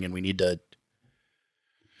boring and we need to.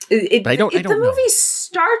 I don't know. The movie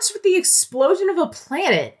starts with the explosion of a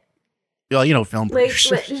planet. Well, film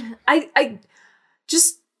producers. I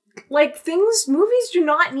just like movies do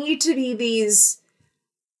not need to be these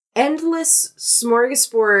endless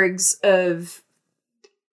smorgasbords of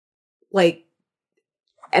like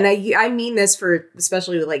and I mean this for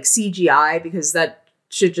especially like CGI, because that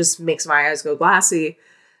should just makes my eyes go glassy.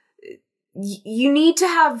 You need to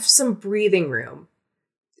have some breathing room.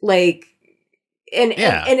 Like, and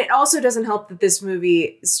it also doesn't help that this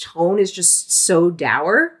movie's tone is just so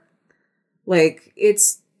dour. Like,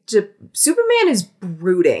 Superman is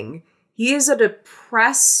brooding. He is a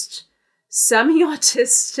depressed,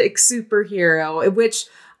 semi-autistic superhero, which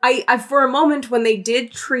I for a moment, when they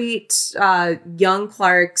did treat young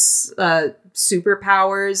Clark's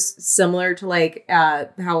superpowers similar to like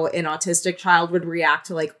how an autistic child would react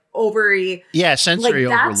to like sensory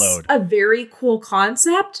overload. That's a very cool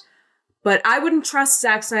concept, but I wouldn't trust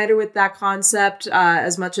Zack Snyder with that concept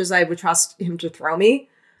as much as I would trust him to throw me,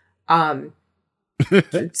 so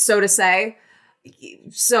to say.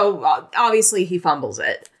 So obviously he fumbles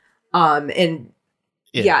it, and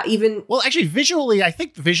even actually visually, I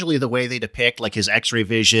think visually the way they depict like his X-ray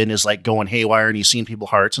vision is like going haywire and he's seeing people's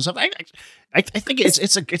hearts and stuff. I think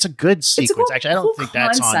it's a good sequence. Actually, I don't think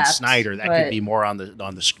that's on Snyder. That could be more on the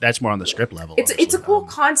that's more on the script level. It's a cool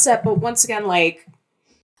concept, but once again, like,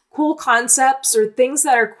 cool concepts or things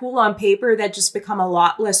that are cool on paper that just become a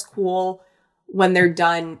lot less cool when they're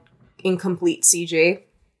done in complete CG.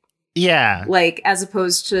 Yeah, like, as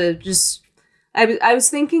opposed to just I was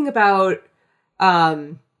thinking about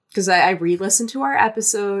because I re-listened to our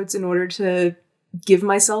episodes in order to give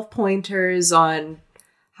myself pointers on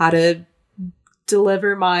how to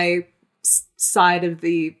deliver my side of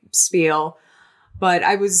the spiel. But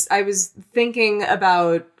I was thinking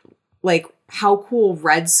about like how cool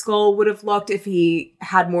Red Skull would have looked if he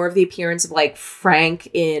had more of the appearance of like Frank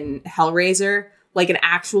in Hellraiser, like an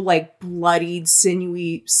actual like bloodied,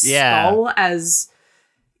 sinewy skull, as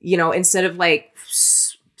you know, instead of like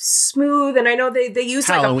smooth. And I know they use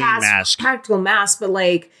Halloween like a mask. practical mask, but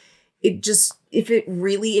like it just, if it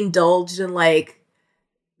really indulged in like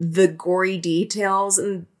the gory details,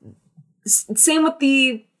 and same with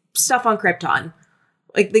the stuff on Krypton.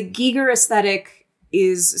 Like the Giger aesthetic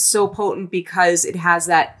is so potent because it has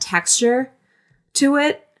that texture to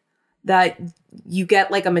it that you get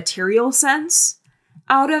like a material sense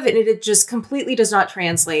out of it, and it just completely does not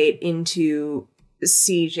translate into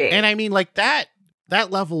CG. And I mean, like that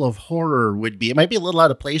level of horror would be, it might be a little out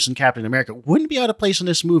of place in Captain America. Wouldn't be out of place in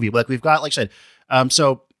this movie. Like we've got, like I said,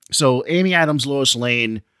 so Amy Adams, Lois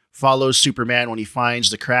Lane follows Superman when he finds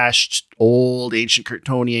the crashed old ancient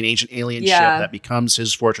Kryptonian, ancient alien ship that becomes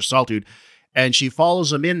his Fortress Solitude. And she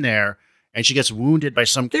follows him in there and she gets wounded by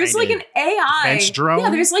some there's like an AI defense drone. Yeah,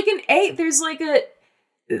 there's like a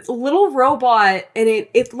little robot, and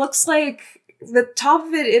it looks like the top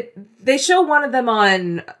of it, they show one of them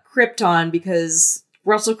on Krypton because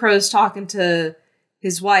Russell Crowe's talking to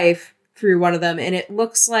his wife through one of them, and it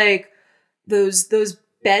looks like those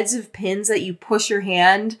beds of pins that you push your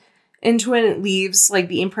hand into and it leaves like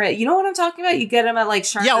the imprint. You know what I'm talking about? You get them at like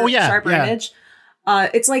sharper image.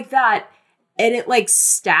 It's like that, and it like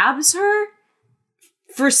stabs her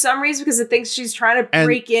for some reason because it thinks she's trying to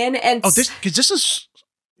break in. And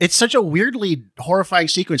it's such a weirdly horrifying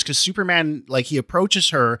sequence because Superman, like, he approaches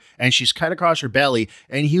her and she's cut across her belly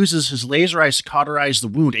and he uses his laser eyes to cauterize the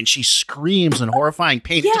wound and she screams in horrifying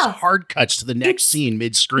pain. Yeah. It just hard cuts to the next scene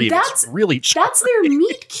mid-scream. It's really charming. That's their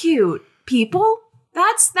meet cute, people.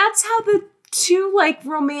 That's how the two, like,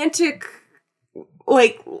 romantic,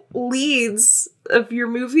 like, leads of your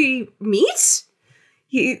movie meet.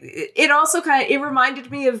 It also it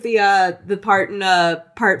reminded me of the part in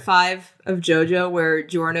part 5 of JoJo where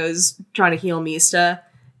Giorno's trying to heal Mista,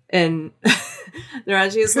 and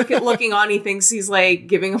Naraji is looking on. He thinks he's like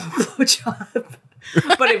giving him a blowjob,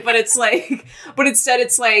 but instead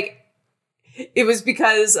it's like it was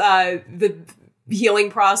because the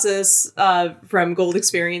healing process from Gold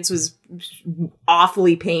Experience was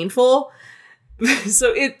awfully painful.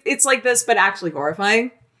 So it's like this, but actually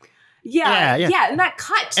horrifying. Yeah, and that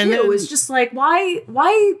cut too is just like, why?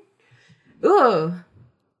 Ugh.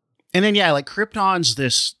 And then like Krypton's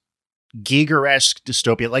this Giger-esque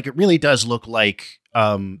dystopia. Like it really does look like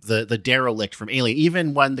the derelict from Alien.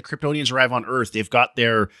 Even when the Kryptonians arrive on Earth, they've got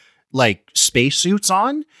their like spacesuits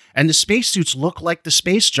on, and the spacesuits look like the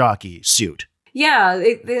space jockey suit. Yeah,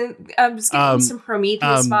 I'm just getting some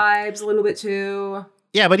Prometheus vibes a little bit too.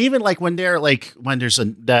 Yeah, but even like when there's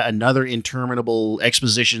another interminable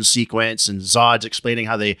exposition sequence and Zod's explaining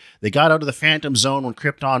how they got out of the Phantom Zone when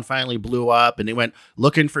Krypton finally blew up and they went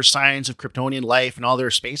looking for signs of Kryptonian life and all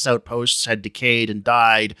their space outposts had decayed and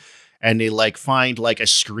died, and they like find like a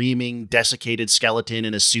screaming desiccated skeleton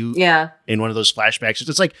in a suit in one of those flashbacks.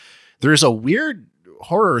 It's like there's a weird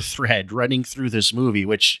horror thread running through this movie,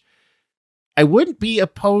 which I wouldn't be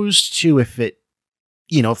opposed to if it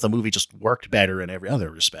if the movie just worked better in every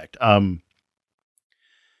other respect.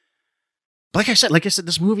 Like I said,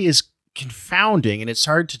 this movie is confounding, and it's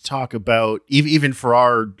hard to talk about even for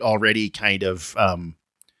our already kind of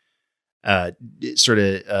sort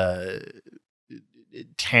of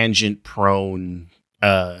tangent prone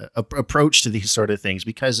approach to these sort of things,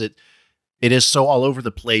 because it is so all over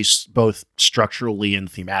the place, both structurally and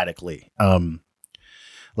thematically.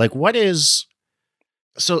 Like, what is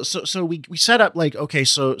so we set up like, okay,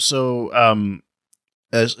 so Superman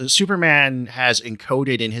has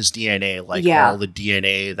encoded in his DNA like all the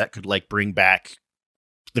DNA that could like bring back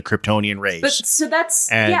the Kryptonian race. But so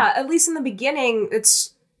that's at least in the beginning,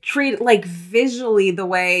 it's treated like visually the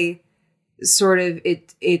way sort of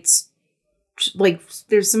it's like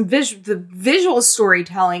there's some the visual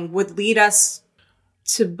storytelling would lead us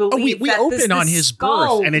to believe we open this on his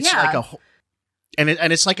skull, birth, and it's like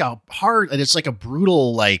it's like a hard, and it's like a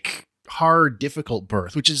brutal, like hard, difficult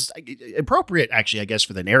birth, which is appropriate actually, I guess,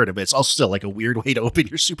 for the narrative, but it's also still like a weird way to open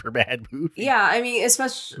your Superman movie. Yeah, I mean,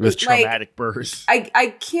 especially with traumatic birth.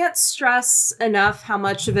 I can't stress enough how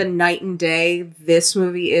much of a night and day this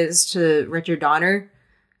movie is to Richard Donner.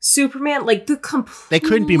 Superman, like the complete they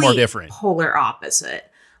couldn't be more different, polar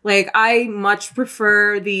opposite. Like, I much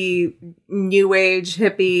prefer the new age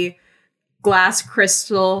hippie glass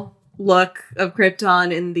crystal look of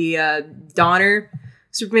Krypton in the Donner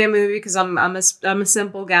Superman movie, because I'm a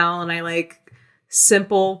simple gal, and I like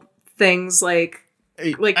simple things like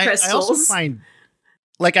crystals. I also find,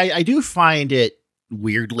 like, I do find it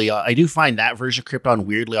weirdly, I do find that version of Krypton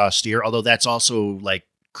weirdly austere, although that's also like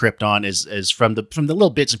Krypton is from the little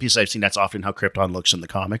bits and pieces I've seen, that's often how Krypton looks in the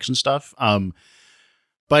comics and stuff.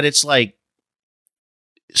 But it's like,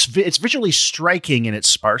 it's visually striking in its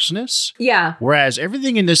sparseness. Yeah. Whereas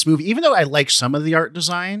everything in this movie, even though I like some of the art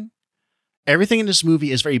design, everything in this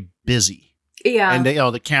movie is very busy. Yeah. And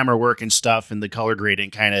the camera work and stuff and the color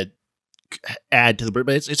grading kind of add to the, but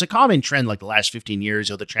it's a common trend like the last 15 years,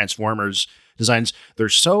 the Transformers designs, they're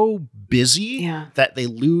so busy that they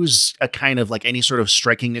lose a kind of like any sort of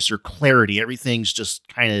strikingness or clarity. Everything's just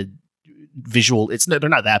kind of visual. They're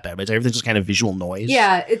not that bad, but everything's just kind of visual noise.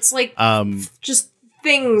 Yeah, it's like just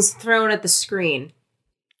things thrown at the screen.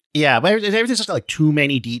 Yeah, but everything's just like too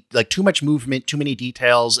much movement, too many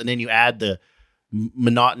details, and then you add the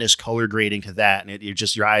monotonous color grading to that, and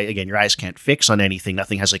your eyes can't fix on anything.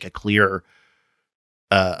 Nothing has like a clear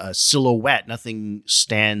silhouette. Nothing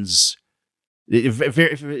stands.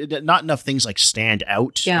 Not enough things like stand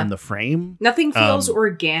out in the frame. Nothing feels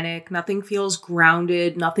organic. Nothing feels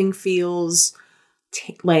grounded. Nothing feels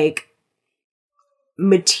like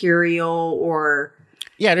material or.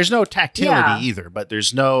 Yeah, there's no tactility either, but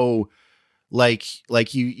there's no like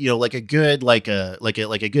a good I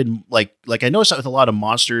noticed that with a lot of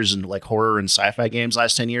monsters and like horror and sci-fi games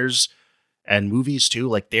last 10 years and movies too.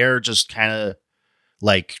 Like, they're just kind of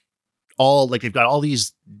like all like they've got all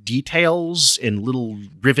these details and little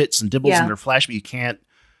rivets and dibbles in their flesh, but you can't,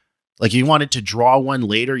 like, you wanted to draw one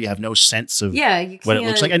later, you have no sense of what it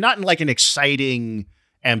looks like, and not in like an exciting,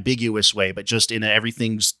 ambiguous way, but just in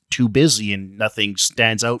everything's too busy and nothing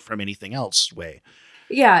stands out from anything else way.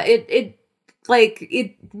 Yeah, it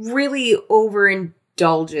really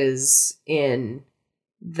overindulges in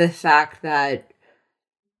the fact that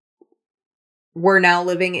we're now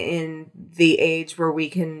living in the age where we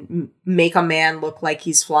can make a man look like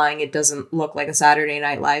he's flying. It doesn't look like a Saturday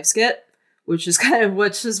Night Live skit, which is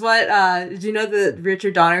what did you know that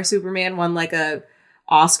Richard Donner Superman won like a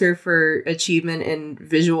Oscar for achievement in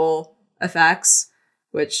visual effects,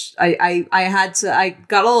 which I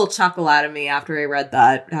got a little chuckle out of me after I read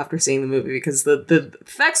that, after seeing the movie, because the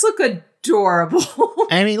effects look adorable.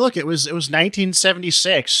 I mean, look, it was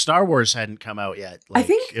 1976. Star Wars hadn't come out yet. Like, I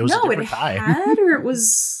think it was a different time. It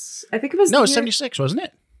was 76, wasn't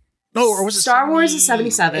it? No, or was it Star Wars is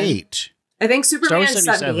 77. I think Superman is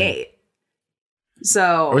 78.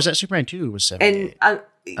 So, or was that Superman 2 was 78? And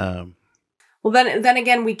well, then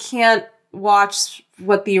again, we can't watch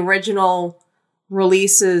what the original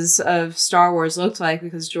releases of Star Wars looked like,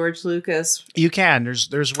 because George Lucas. You can. There's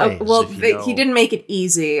ways. Well, he didn't make it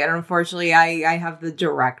easy, and unfortunately, I have the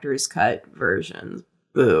director's cut version.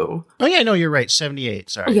 Boo. Oh yeah, no, you're right.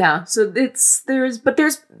 78. Sorry. Yeah. So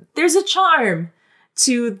there's a charm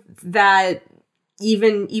to that,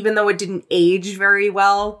 even though it didn't age very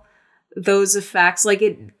well. Those effects, like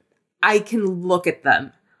it, I can look at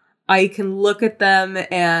them.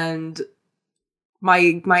 And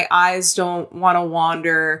my eyes don't want to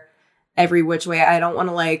wander every which way. I don't want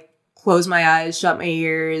to like close my eyes, shut my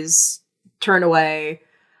ears, turn away.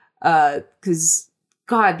 'Cause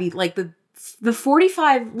God, the the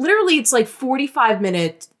 45, literally it's like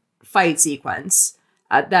 45-minute fight sequence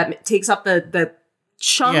that takes up the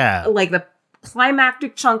chunk, like the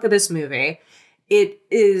climactic chunk of this movie. It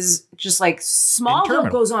is just like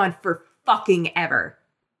Smallville goes on for fucking ever.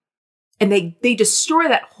 And they destroy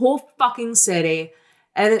that whole fucking city.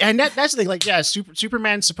 And that's the thing, like, yeah,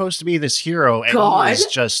 Superman's supposed to be this hero, and he is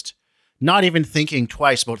just not even thinking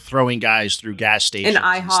twice about throwing guys through gas stations and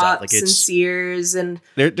IHOPs stuff. Like, and Sears and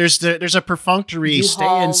there's a perfunctory U-Hauls.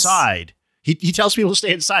 Stay inside. He tells people to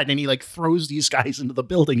stay inside, and then he like throws these guys into the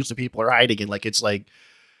buildings that people are hiding in. Like, it's like,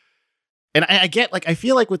 and I get, like, I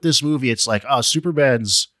feel like with this movie, it's like, oh,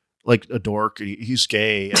 Superman's like a dork, and he's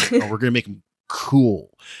gay, and we're gonna make him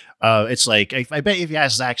cool. It's like, I bet if you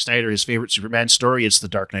ask Zack Snyder his favorite Superman story, it's The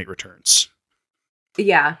Dark Knight Returns.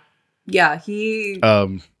 Yeah. He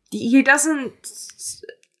doesn't.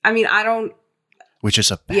 I mean, I don't. Which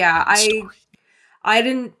is a bad story. I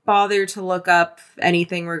didn't bother to look up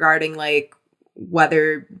anything regarding like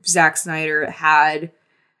whether Zack Snyder had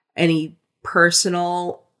any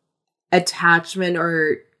personal attachment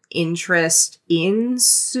or interest in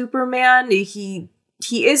Superman. He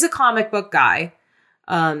is a comic book guy.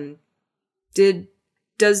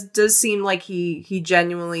 Does seem like he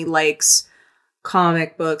genuinely likes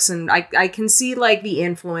comic books, and I can see like the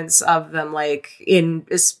influence of them, like in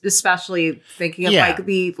especially thinking of like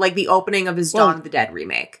the opening of his Dawn of the Dead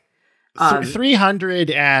remake.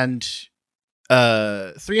 300 and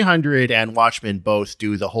 300 and Watchmen both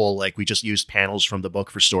do the whole like we just used panels from the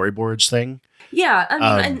book for storyboards thing. Yeah,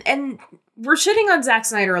 and we're shitting on Zack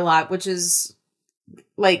Snyder a lot, which is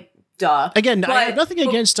like duh. Again, I have nothing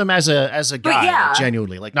against him as a guy, like,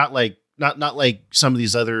 genuinely. Like, not like some of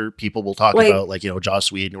these other people we'll talk about, like, you know,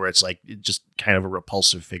 Joss Whedon, where it's like just kind of a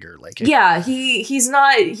repulsive figure. Like, he's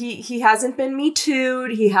not. He hasn't been Me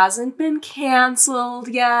Too'd. He hasn't been canceled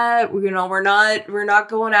yet. You know, we're not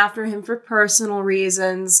going after him for personal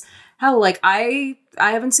reasons. Hell, like I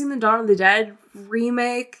haven't seen the Dawn of the Dead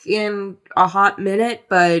remake in a hot minute,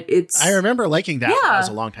 but I remember liking that. That was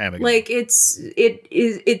a long time ago. Like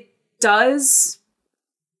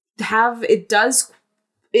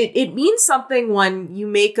it means something when you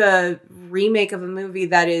make a remake of a movie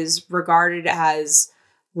that is regarded as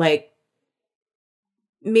like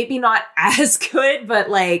maybe not as good, but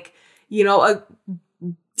like, you know,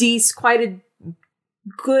 quite a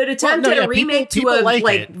good attempt at a remake to a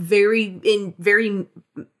like very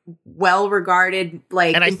well regarded,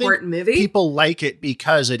 like, and important movie. People like it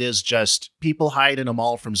because it is just people hide in a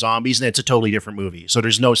mall from zombies, and it's a totally different movie. So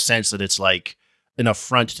there's no sense that it's like an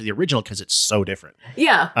affront to the original because it's so different.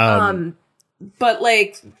 Yeah. But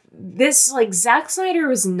like this, like Zack Snyder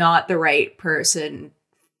was not the right person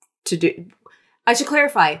to do. I should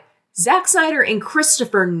clarify. Zack Snyder and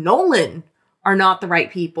Christopher Nolan are not the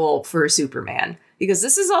right people for Superman, because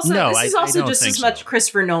this is also just as much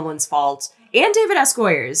Christopher Nolan's fault and David S.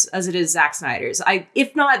 Goyer's as it is Zack Snyder's.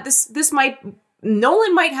 If not,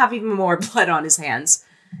 Nolan might have even more blood on his hands,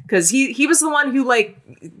 because he was the one who, like,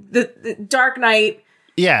 the Dark Knight,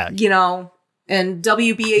 you know, and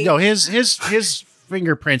WB. No, his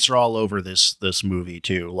fingerprints are all over this movie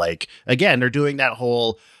too. Like, again, they're doing that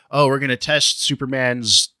whole, we're gonna test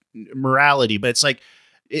Superman's morality, but it's like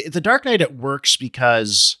the Dark Knight, it works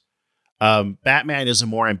because Batman is a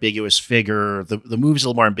more ambiguous figure. The movie's a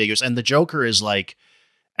little more ambiguous, and the Joker is like,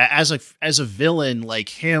 as a villain, like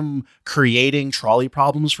him creating trolley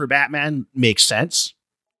problems for Batman makes sense.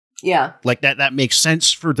 Yeah. Like that makes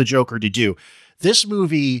sense for the Joker to do. This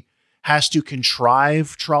movie has to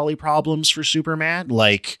contrive trolley problems for Superman.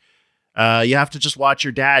 Like, you have to just watch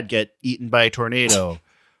your dad get eaten by a tornado.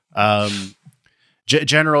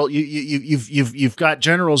 General, you've got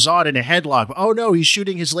General Zod in a headlock. Oh no, he's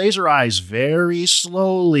shooting his laser eyes very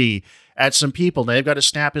slowly at some people. Now they've got to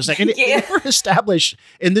snap his neck. And they never establish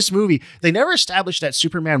in this movie. They never established that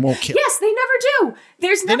Superman won't kill. Yes, they never do.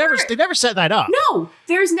 They never set that up. No,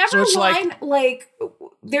 there's never a line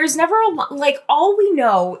there's never a like. All we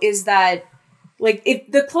know is that, like, if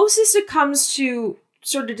the closest it comes to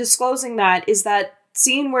sort of disclosing that is that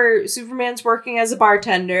scene where Superman's working as a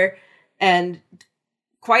bartender, and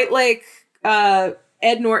quite like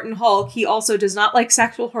Ed Norton Hulk, he also does not like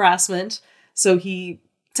sexual harassment. So he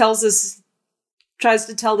tries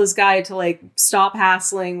to tell this guy to, like, stop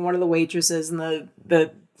hassling one of the waitresses, and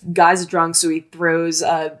the guy's drunk, so he throws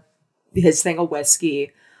his thing of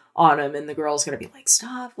whiskey on him, and the girl's gonna be like,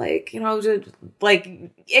 stop, like, you know, like,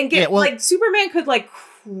 and get like Superman could like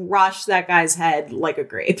crush that guy's head like a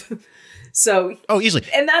grape. So easily.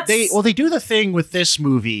 And that's they do the thing with this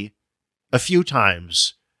movie a few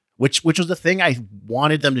times which was the thing I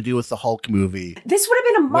wanted them to do with the Hulk movie. This would have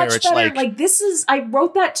been a much better, like this is, I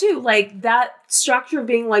wrote that too, like that structure of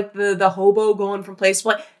being like the hobo going from place to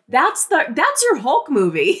place. That's your Hulk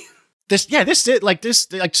movie. This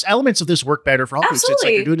elements of this work better for Hulk. Absolutely. It's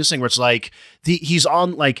like you're doing this thing where it's like he's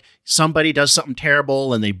on, like somebody does something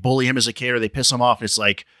terrible and they bully him as a kid or they piss him off, and it's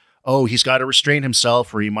like, oh, he's got to restrain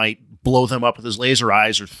himself or he might blow them up with his laser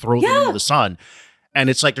eyes or throw them into the sun. And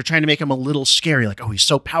it's like they're trying to make him a little scary, like, oh, he's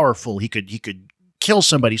so powerful, he could kill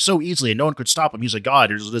somebody so easily and no one could stop him. He's a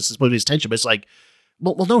god. This is supposed to be his tension, but it's like,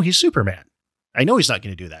 well, no, he's Superman. I know he's not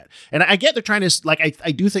going to do that. And I get they're trying to, like,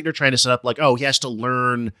 I do think they're trying to set up like, oh, he has to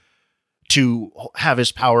learn to have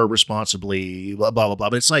his power responsibly, blah, blah, blah,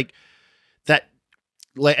 blah. But it's like that,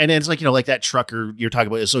 like, and then it's like, you know, like that trucker you're talking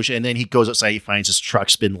about, associate, and then he goes outside, he finds his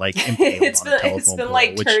truck's been like impaled it's on a telephone been pole,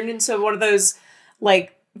 like turned into one of those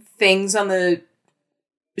like things on the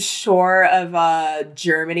shore of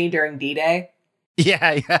Germany during D-Day.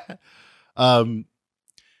 Yeah. And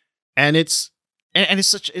it's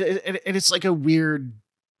such, and it's like a weird,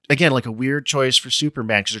 again, like a weird choice for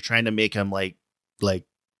Superman because they're trying to make him like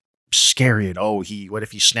scary and what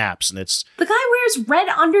if he snaps, and it's the guy wears red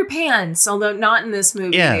underpants, although not in this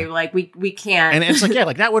movie. Yeah. Like we can't. And it's like, yeah,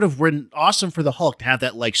 like that would have been awesome for the Hulk to have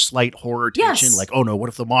that like slight horror tension. Yes. Like, oh no, what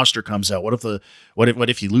if the monster comes out? What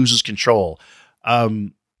if he loses control?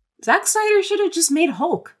 Zack Snyder should have just made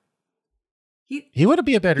Hulk. He would have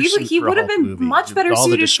been a better suit he for a would have Hulk been movie. much better all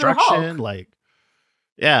the suited for destruction, Hulk. like,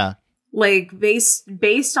 yeah. Like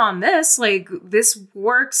based on this, like this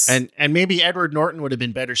works. And maybe Edward Norton would have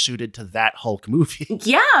been better suited to that Hulk movie.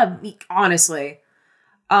 Yeah, honestly.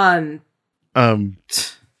 We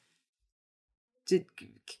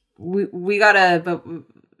gotta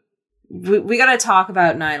talk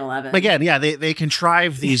about 9/11 again. Yeah, they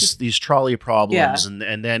contrive these trolley problems, and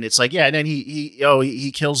then it's like, yeah, and then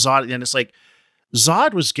he kills Zod, and it's like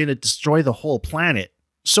Zod was gonna destroy the whole planet.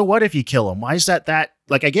 So what if you kill him? Why is that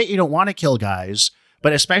like, I get you don't want to kill guys,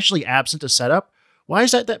 but especially absent a setup, why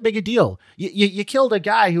is that big a deal? You killed a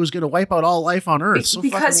guy who was going to wipe out all life on Earth. So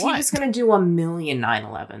because he what? was going to do 1 million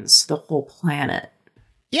 9/11s, the whole planet.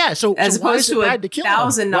 Yeah, so as opposed to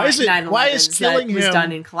 1,000 9/11s why is killing that was him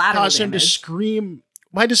done in collateral cause him damage. to scream?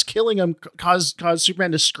 Why does killing him cause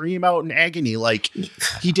Superman to scream out in agony? Like,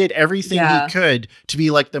 he did everything he could to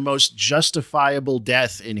be like the most justifiable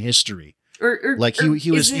death in history. Like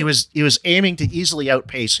he was aiming to easily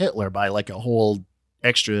outpace Hitler by like a whole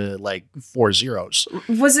extra like 4 zeros.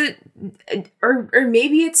 Was it, or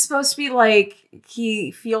maybe it's supposed to be like he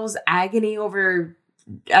feels agony over,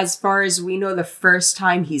 as far as we know, the first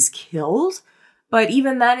time he's killed. But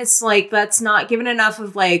even then, it's like that's not given enough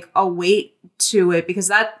of like a weight to it, because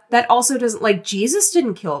that also doesn't, like, Jesus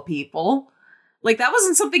didn't kill people. Like, that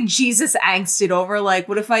wasn't something Jesus angsted over. Like,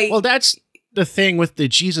 what if I? Well, that's the thing with the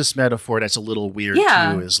Jesus metaphor that's a little weird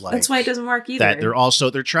too, is like, that's why it doesn't work either. That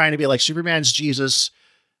they're trying to be like, Superman's Jesus,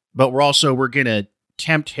 but we're gonna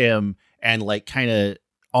tempt him and like kind of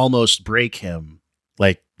almost break him.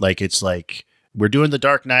 Like it's like we're doing the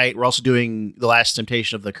Dark Knight, we're also doing the Last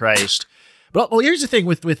Temptation of the Christ. But well, here's the thing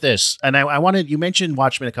with this, and I wanted, you mentioned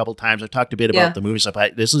Watchmen a couple times. I've talked a bit about the movie stuff.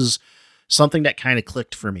 This is something that kind of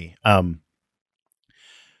clicked for me.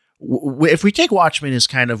 If we take Watchmen as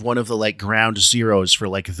kind of one of the like ground zeros for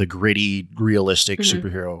like the gritty, realistic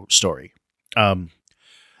superhero story, the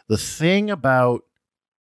thing about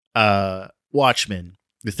Watchmen,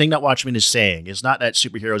 the thing that Watchmen is saying is not that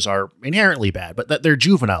superheroes are inherently bad, but that they're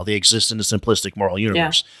juvenile. They exist in a simplistic moral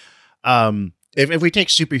universe. Yeah. If we take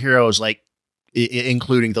superheroes, like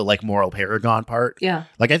including the like moral paragon part,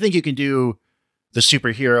 like I think you can do the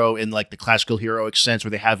superhero in like the classical heroic sense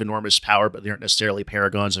where they have enormous power, but they aren't necessarily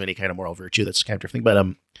paragons of any kind of moral virtue. That's kind of different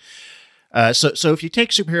thing. But so if you take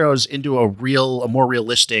superheroes into a more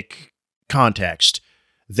realistic context,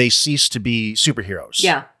 they cease to be superheroes.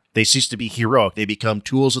 Yeah. They cease to be heroic. They become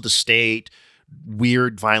tools of the state,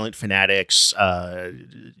 weird, violent fanatics,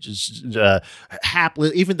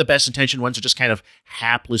 hapless. Even the best intentioned ones are just kind of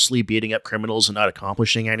haplessly beating up criminals and not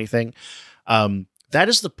accomplishing anything. That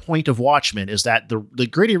is the point of Watchmen, is that the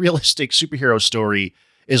gritty, realistic superhero story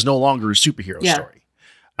is no longer a superhero story.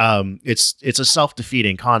 It's a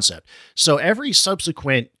self-defeating concept. So every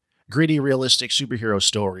subsequent gritty, realistic superhero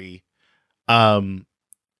story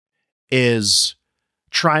is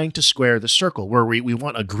trying to square the circle, where we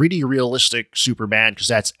want a gritty, realistic Superman because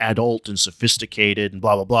that's adult and sophisticated and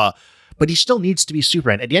blah, blah, blah. But he still needs to be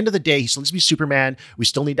Superman. At the end of the day, he still needs to be Superman. We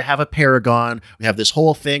still need to have a paragon. We have this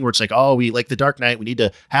whole thing where it's like, oh, we like the Dark Knight. We need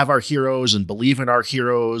to have our heroes and believe in our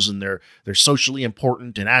heroes, and they're socially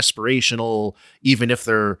important and aspirational, even if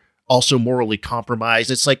they're also morally compromised.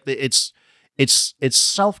 It's like it's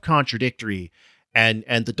self-contradictory,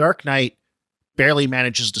 and the Dark Knight barely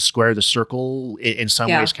manages to square the circle in some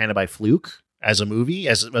ways, kind of by fluke as a movie,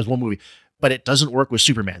 as one movie, but it doesn't work with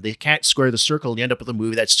Superman. They can't square the circle, and you end up with a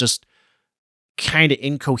movie that's just kind of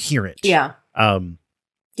incoherent. Yeah.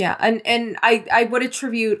 Yeah. And I would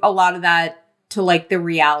attribute a lot of that to like the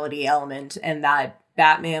reality element, and that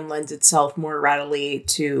Batman lends itself more readily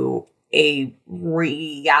to a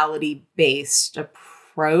reality-based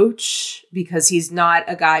approach because he's not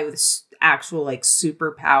a guy with actual like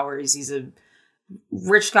superpowers. He's a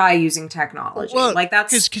rich guy using technology. Well, like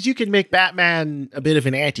that's because you can make Batman a bit of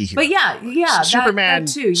an anti-hero. But yeah, Superman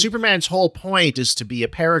that too. Superman's whole point is to be a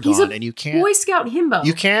paragon, and you can't Boy Scout himbo.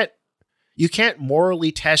 You can't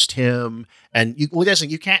morally test him, and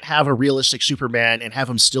you can't have a realistic Superman and have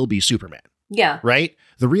him still be Superman. Yeah. Right?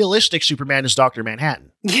 The realistic Superman is Dr.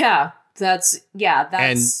 Manhattan. Yeah. That's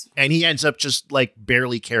and he ends up just like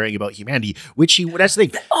barely caring about humanity, that's the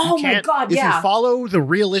thing. Oh my God, if yeah. you follow the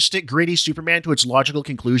realistic gritty Superman to its logical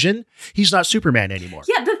conclusion, he's not Superman anymore.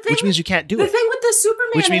 Yeah, which means you can't do it. The thing with the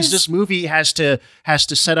Superman which means this movie has to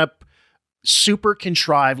set up super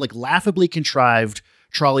contrived, like laughably contrived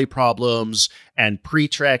trolley problems and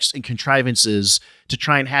pretext and contrivances to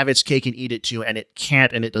try and have its cake and eat it too, and it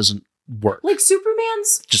can't, and it doesn't work. Like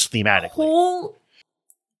Superman's just thematically whole,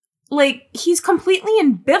 like he's completely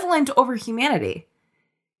ambivalent over humanity.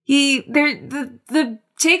 The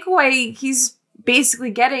takeaway he's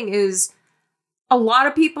basically getting is a lot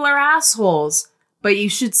of people are assholes, but you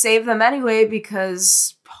should save them anyway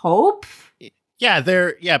because hope. Yeah,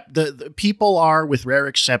 the people are, with rare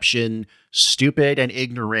exception, stupid and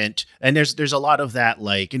ignorant, and there's a lot of that,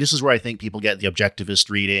 like, and this is where I think people get the objectivist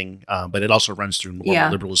reading, but it also runs through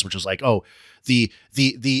moral liberalism, which is like, oh, the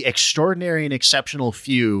extraordinary and exceptional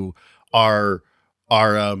few are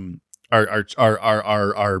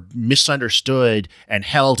misunderstood and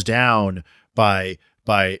held down by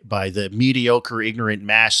the mediocre, ignorant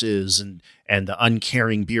masses and the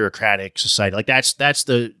uncaring bureaucratic society. Like that's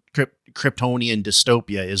the Kryptonian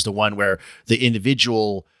dystopia, is the one where the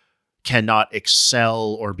individual cannot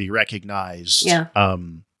excel or be recognized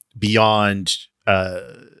beyond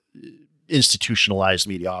institutionalized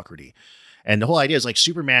mediocrity. And the whole idea is like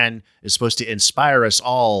Superman is supposed to inspire us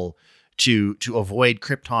all to avoid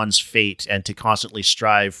Krypton's fate and to constantly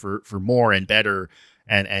strive for more and better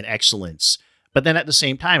and excellence. But then at the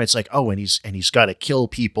same time, it's like, oh, and he's got to kill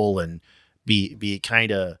people and be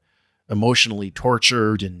kind of emotionally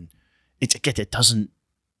tortured, and it doesn't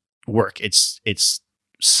work. It's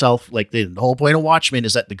self, like the whole point of Watchmen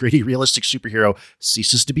is that the gritty, realistic superhero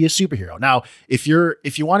ceases to be a superhero. Now, if you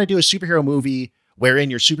want to do a superhero movie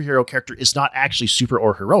wherein your superhero character is not actually super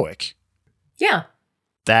or heroic,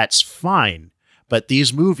 that's fine. But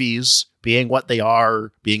these movies, being what they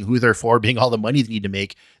are, being who they're for, being all the money they need to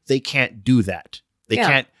make, they can't do that. They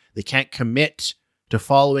can't commit to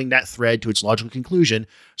following that thread to its logical conclusion.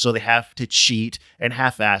 So they have to cheat and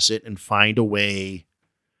half-ass it and find a way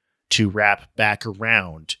to wrap back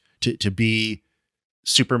around to be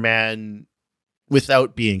Superman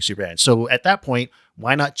without being Superman. So at that point,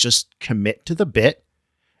 why not just commit to the bit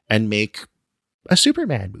and make a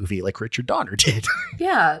Superman movie like Richard Donner did?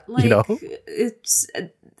 Yeah, like, it's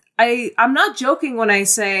I'm not joking when I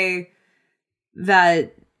say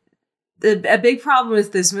that a big problem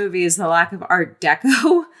with this movie is the lack of Art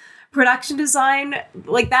Deco production design.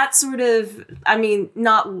 Like that sort of, I mean,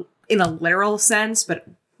 not in a literal sense, but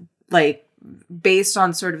like based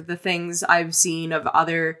on sort of the things I've seen of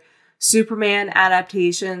other Superman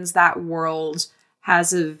adaptations, that world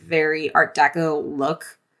has a very Art Deco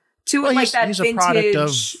look to it, like that he's vintage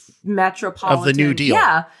of metropolitan of the New Deal.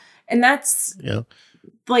 Yeah, and that's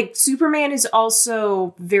like Superman is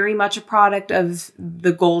also very much a product of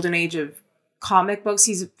the golden age of comic books.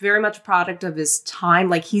 He's very much a product of his time.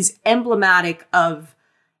 Like he's emblematic of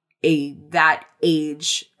that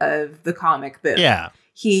age of the comic book. Yeah.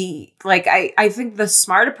 He, like, I think the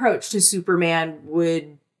smart approach to Superman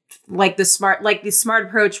would, like the smart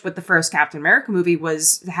approach with the first Captain America movie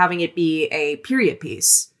was having it be a period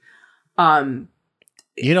piece. You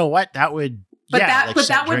know what? That would, then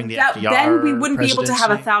we wouldn't be able to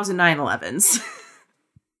have 1,000 9/11s.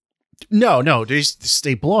 No,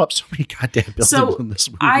 they blow up so many goddamn buildings in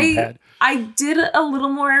this movie. I did a little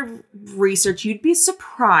more research. You'd be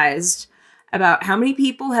surprised about how many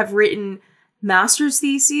people have written master's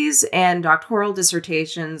theses and doctoral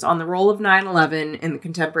dissertations on the role of 9/11 in the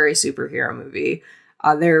contemporary superhero movie.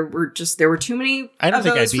 There were too many I don't of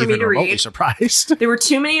think I'd those be for me even to remotely read. surprised. There were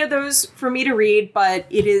too many of those for me to read, but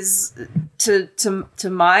it is to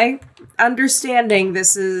my understanding,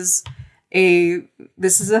 this is a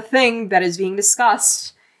thing that is being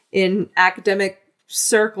discussed in academic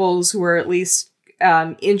circles who are at least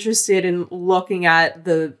interested in looking at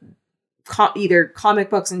the either comic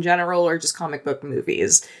books in general or just comic book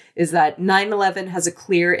movies, is that 9/11 has a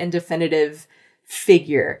clear and definitive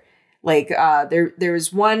figure. Like there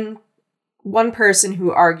was one person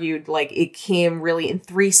who argued like it came really in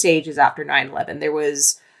 3 stages after 9/11. There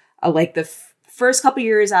was like the first couple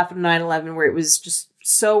years after 9/11 where it was just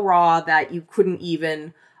so raw that you couldn't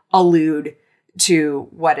even allude to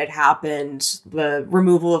what had happened. The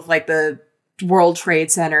removal of like the World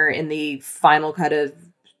Trade Center in the final cut of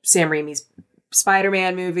Sam Raimi's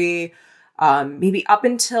Spider-Man movie, maybe up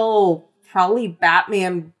until probably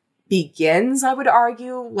Batman Begins, I would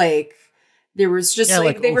argue. Like there was just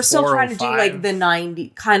like they were still trying to do like the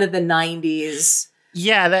 90s.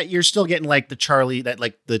 Yeah, that you're still getting like the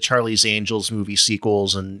Charlie's Angels movie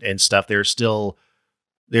sequels and stuff. They're still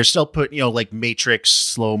putting, like Matrix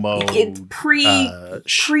slow-mo pre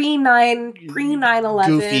 9/11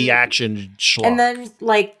 goofy action schlock. And then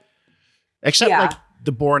like like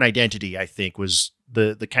The Bourne Identity, I think, was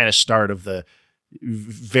the kind of start of the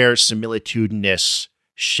verisimilitudinous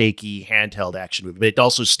shaky handheld action movie, but it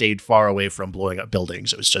also stayed far away from blowing up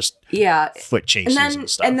buildings. It was just foot chases and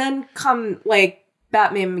stuff. And then come like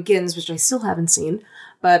Batman Begins, which I still haven't seen,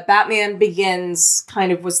 but Batman Begins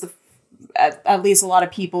kind of was the, at least a lot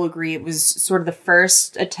of people agree, it was sort of the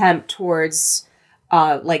first attempt towards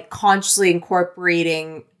like consciously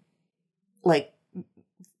incorporating like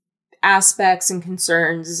aspects and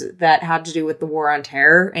concerns that had to do with the war on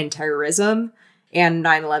terror and terrorism and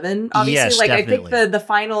 9/11. Obviously, yes, like definitely. I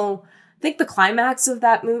think the climax of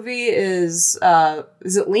that movie is it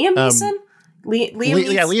Liam Neeson?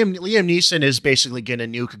 Liam Neeson is basically going to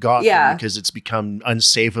nuke Gotham because it's become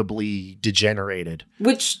unsavably degenerated.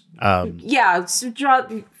 Which, you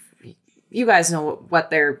guys know what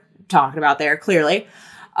they're talking about there, clearly.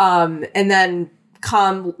 And then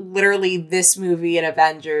come literally this movie and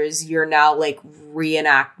Avengers, you're now like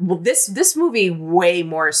this movie way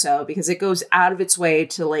more so because it goes out of its way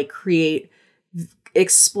to like create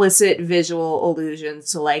explicit visual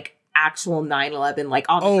allusions to like actual 9/11 like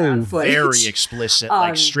on the ground footage. Very explicit,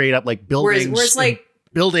 like straight up like buildings. Whereas like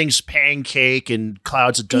buildings pancake and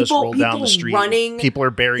clouds of dust roll down the street. Running. People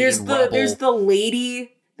are buried in rubble. There's the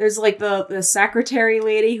lady. There's like the secretary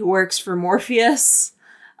lady who works for Morpheus.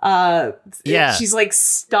 She's like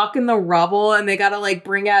stuck in the rubble and they gotta like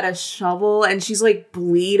bring out a shovel and she's like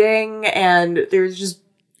bleeding and there's just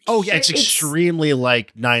it's extremely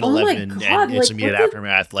like 9/11 and its immediate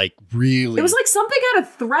aftermath. Like really, it was like something out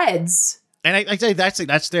of Threads. And I say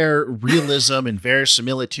that's their realism and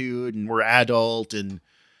verisimilitude, and we're adult, and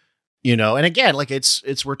and again, like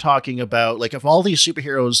it's we're talking about like if all these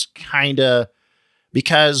superheroes kind of,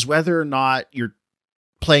 because whether or not you're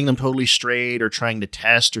playing them totally straight or trying to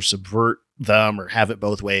test or subvert them or have it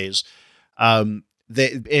both ways, in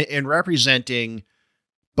representing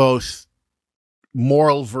both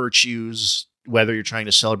moral virtues, whether you're trying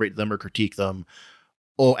to celebrate them or critique them,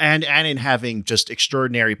 and in having just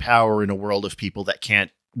extraordinary power in a world of people that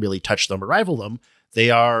can't really touch them or rival them, they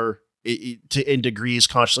are, in degrees,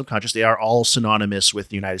 conscious, subconscious, they are all synonymous with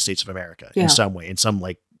the United States of America in some way, in some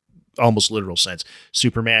like almost literal sense.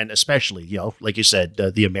 Superman, especially, like you said,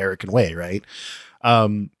 the American way, right?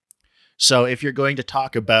 So if you're going to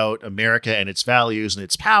talk about America and its values and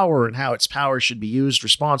its power and how its power should be used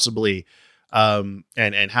responsibly,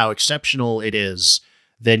 and how exceptional it is,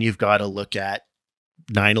 then you've got to look at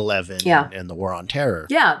 9/11 and the war on terror.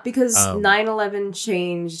 Yeah, because 9/11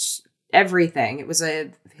 changed everything. It was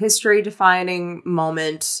a history-defining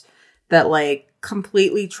moment that like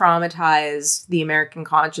completely traumatized the American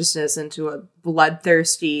consciousness into a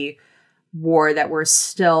bloodthirsty war that we're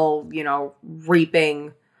still,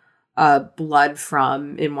 reaping blood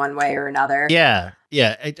from in one way or another. Yeah.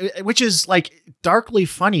 Which is like darkly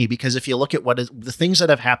funny because if you look at the things that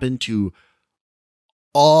have happened to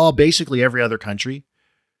basically every other country,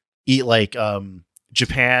 like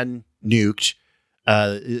Japan nuked,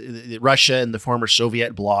 Russia and the former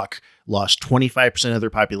Soviet bloc lost 25% of their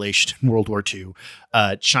population in World War II.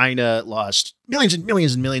 China lost millions and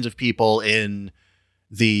millions and millions of people in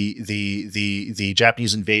the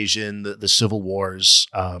Japanese invasion, the civil wars,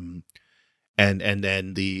 and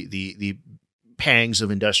then the pangs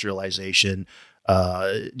of industrialization,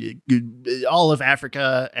 all of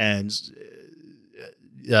Africa and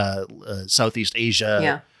Southeast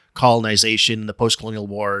Asia, colonization, the post-colonial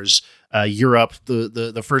wars, Europe,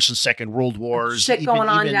 the First and Second World Wars, shit going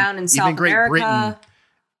on down in South Great America. Britain.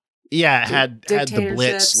 Yeah, had the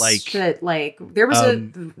Blitz. Like shit, like there was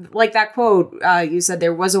like that quote you said,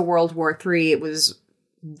 there was a World War III. It was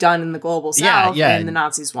done in the global South, and the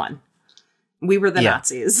Nazis won. We were the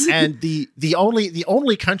Nazis. And the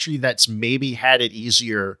only country that's maybe had it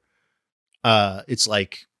easier, it's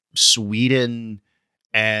like Sweden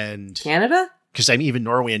and Canada. Because I mean, even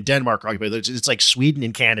Norway and Denmark are occupied. It's like Sweden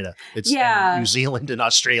and Canada. It's and New Zealand and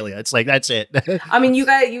Australia. It's like that's it. I mean, you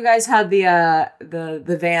guys had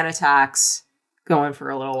the van attacks going for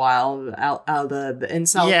a little while. The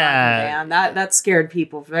incel van that scared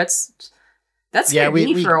people. That scared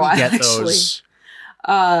me for a while. We get those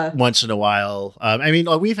once in a while. I mean,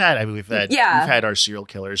 we've had our serial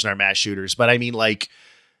killers and our mass shooters, but I mean, like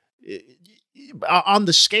on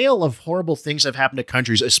the scale of horrible things that have happened to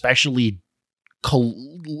countries, especially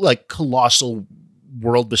colossal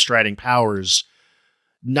world bestriding powers,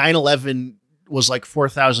 9/11 was like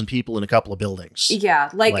 4,000 people in a couple of buildings. Yeah.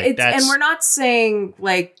 Like it's, and we're not saying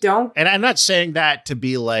like, don't, and I'm not saying that to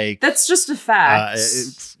be like, that's just a fact,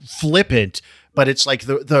 flippant, but it's like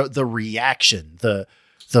the reaction, the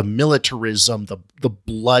militarism, the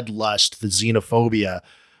bloodlust, the xenophobia,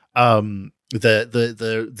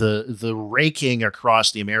 the raking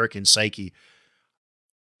across the American psyche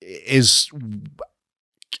is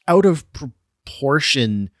out of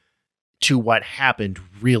proportion to what happened,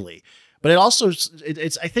 really. But it also,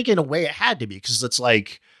 it's I think in a way it had to be, because it's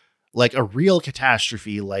like a real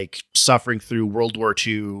catastrophe, like suffering through World War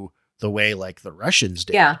II the way like the Russians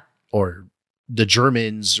did, or the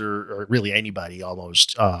Germans, or really anybody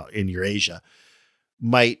almost in Eurasia,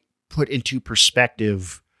 might put into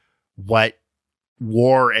perspective what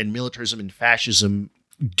war and militarism and fascism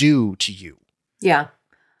do to you. Yeah.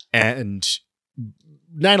 And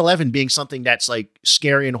 9/11 being something that's like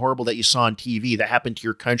scary and horrible that you saw on TV that happened to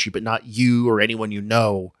your country, but not you or anyone you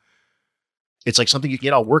know. It's like something you can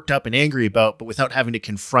get all worked up and angry about, but without having to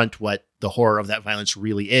confront what the horror of that violence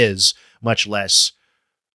really is, much less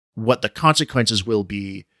what the consequences will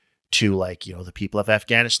be to, like, you know, the people of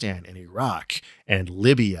Afghanistan and Iraq and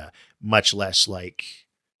Libya, much less like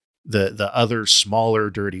the other smaller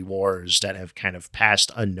dirty wars that have kind of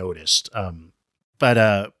passed unnoticed. But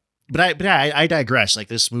I digress. Like,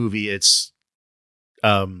 this movie, it's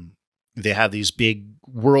they have these big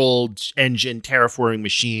world engine terraforming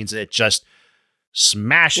machines, and it just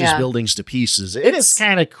smashes buildings to pieces. It is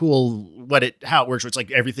kind of cool how it works. Where it's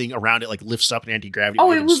like everything around it like lifts up in anti-gravity.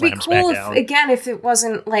 Oh, it would be cool if it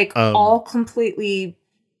wasn't like all completely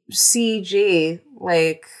CG.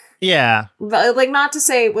 Like, yeah, like, not to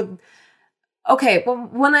say with. Okay, well,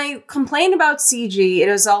 when I complain about CG, it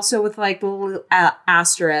is also with like the little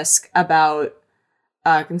asterisk about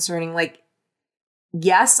concerning, like,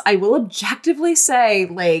 yes, I will objectively say,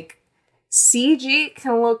 like, CG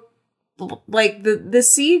can look like the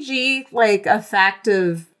CG like effect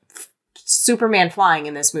of Superman flying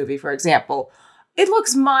in this movie, for example. It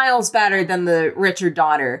looks miles better than the Richard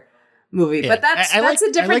Donner movie, but that's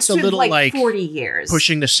a difference between like 40 years.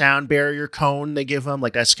 Pushing the sound barrier cone they give them,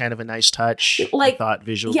 like, that's kind of a nice touch. Like, I thought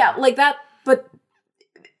visually, yeah, like that. But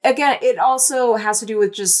again, it also has to do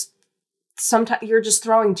with just sometimes you're just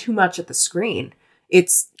throwing too much at the screen.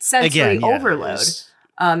 It's sensory overload,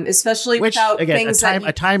 especially without things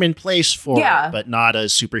a time and place for it, but not a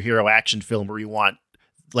superhero action film where you want,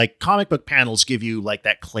 like, comic book panels give you like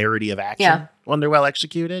that clarity of action when they're well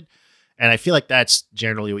executed. And I feel like that's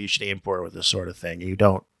generally what you should aim for with this sort of thing. You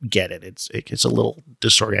don't get it. It's a little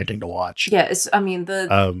disorienting to watch. Yeah, I mean,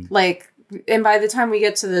 and by the time we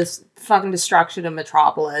get to this fucking destruction of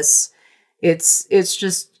Metropolis, it's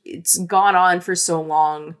gone on for so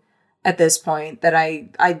long at this point that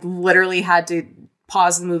I literally had to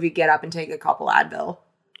pause the movie, get up, and take a couple Advil.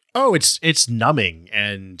 Oh, it's numbing,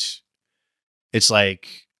 and it's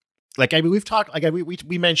like I mean, we've talked, like,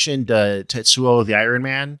 we mentioned Tetsuo the Iron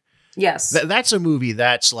Man. Yes. That's a movie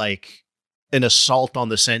that's like an assault on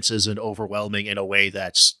the senses and overwhelming in a way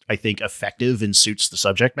that's, I think, effective and suits the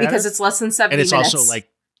subject matter. Because it's less than 70 minutes. And it's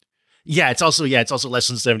also like, it's also less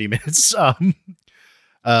than 70 minutes.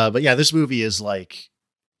 But yeah, this movie is like,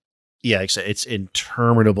 like I said, it's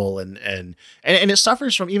interminable and it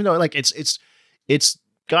suffers from, even though like it's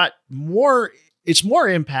more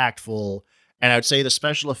impactful, and I would say the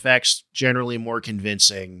special effects generally more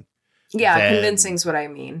convincing. Yeah, convincing's what I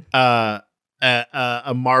mean. A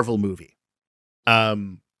Marvel movie.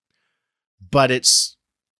 But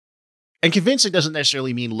convincing doesn't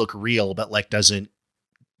necessarily mean look real, but like doesn't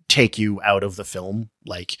take you out of the film.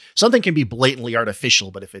 Like something can be blatantly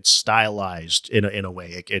artificial, but if it's stylized in a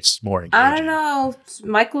way, it's more engaging. I don't know.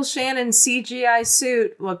 Michael Shannon's CGI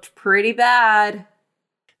suit looked pretty bad.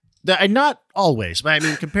 And not always, but I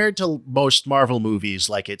mean, compared to most Marvel movies,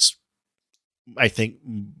 like it's, I think,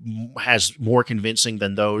 has more convincing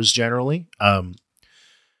than those generally.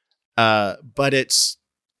 But it still,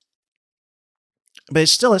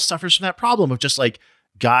 it suffers from that problem of just like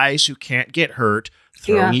guys who can't get hurt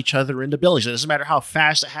throwing each other into buildings. It doesn't matter how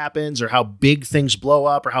fast it happens or how big things blow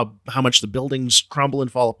up or how much the buildings crumble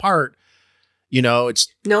and fall apart. You know, it's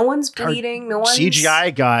no one's bleeding. No one's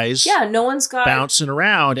CGI guys. Yeah, no one's got bouncing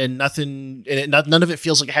around, and nothing. And none of it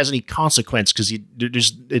feels like it has any consequence because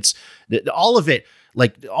it's all of it.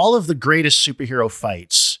 Like all of the greatest superhero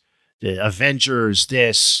fights, the Avengers,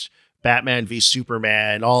 Batman v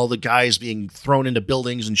Superman, all the guys being thrown into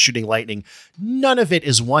buildings and shooting lightning. None of it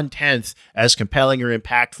is 1/10 as compelling or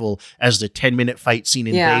impactful as the 10-minute fight scene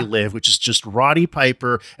in They Live, which is just Roddy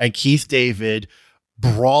Piper and Keith David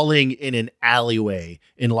brawling in an alleyway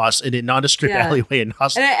in a nondescript alleyway in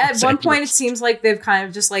Los Angeles. And at one point, it seems like they've kind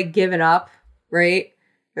of just like given up, right?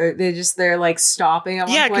 They're like stopping at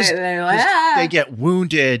one point. And they're like, they get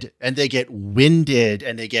wounded and they get winded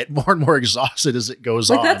and they get more and more exhausted as it goes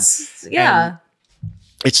on. And it's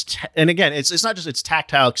not just it's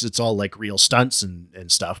tactile because it's all like real stunts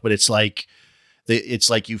and stuff, but it's like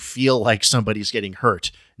you feel like somebody's getting hurt.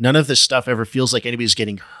 None of this stuff ever feels like anybody's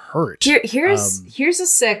getting hurt. Here's a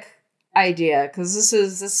sick idea because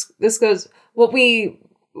this goes a way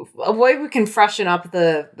we can freshen up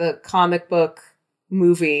the comic book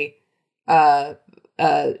movie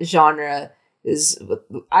genre is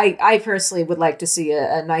I personally would like to see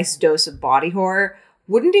a nice dose of body horror.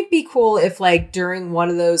 Wouldn't it be cool if like during one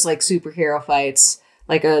of those like superhero fights,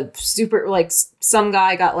 like some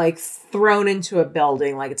guy got like thrown into a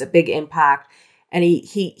building, like it's a big impact, and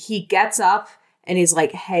he gets up and his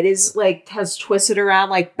like head is like has twisted around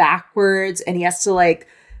like backwards, and he has to like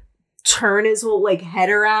turn his whole like head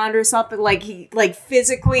around or something, like he like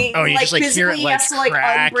physically physically has to like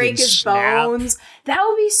unbreak his bones. That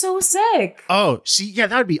would be so sick. Oh, see, yeah,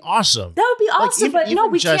 that would be awesome. That would be awesome, but no,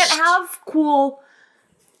 we can't have cool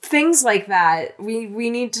things like that. We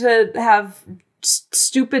need to have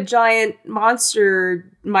stupid giant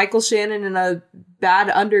monster Michael Shannon in a bad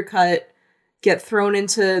undercut get thrown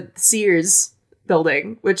into Sears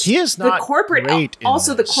building, which he is not the corporate great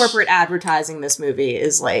also the corporate advertising this movie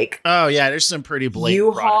is like, oh yeah, there's some pretty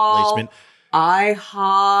blatant product placement.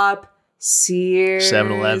 IHOP, Sears,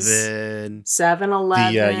 7-Eleven,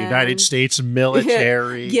 the United States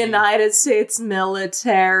military. United States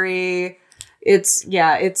military. It's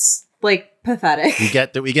like pathetic.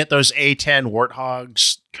 We get those A-10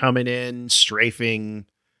 warthogs coming in, strafing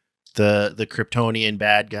the Kryptonian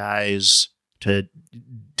bad guys to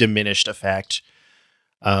diminished effect.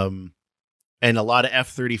 And a lot of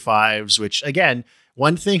F-35s, which again,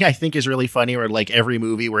 one thing I think is really funny, where like every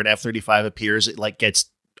movie where an F-35 appears, it like gets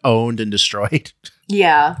owned and destroyed.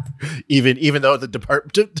 Yeah. even though the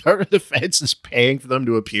Department of Defense is paying for them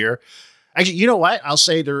to appear. Actually, you know what? I'll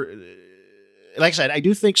say like I said, I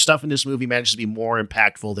do think stuff in this movie manages to be more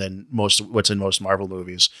impactful than what's in most Marvel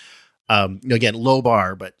movies. Again, low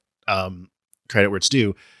bar, but credit where it's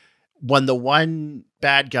due. When the one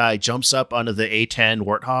bad guy jumps up onto the A-10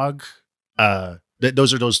 Warthog,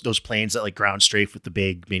 those are those planes that like ground strafe with the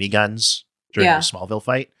big miniguns during the Smallville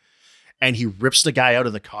fight, and he rips the guy out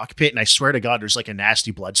of the cockpit, and I swear to God, there's like a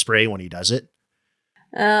nasty blood spray when he does it.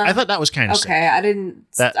 I thought that was kind of okay. sick.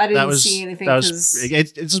 I didn't see anything.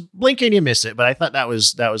 It's blink and you miss it, but I thought that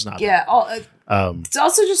was not. Yeah. It's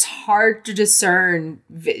also just hard to discern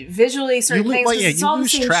visually certain things. It's all the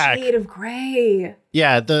same shade of gray.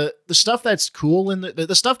 Yeah, the stuff that's cool in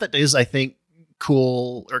the stuff that is, I think,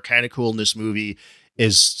 cool or kind of cool in this movie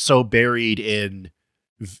is so buried in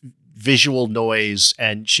visual noise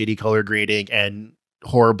and shitty color grading and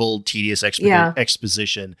horrible, tedious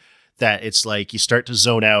exposition. That it's like you start to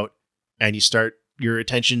zone out and your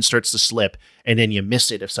attention starts to slip, and then you miss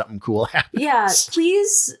it if something cool happens. Yeah,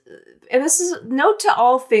 please. And this is note to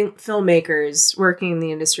all filmmakers working in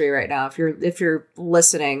the industry right now. If you're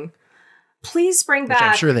listening, please bring back. Which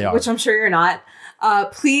I'm sure they are. Which I'm sure you're not.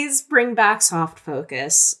 Please bring back soft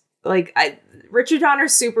focus. Like Richard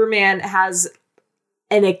Donner's Superman has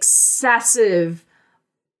an excessive,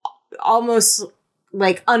 almost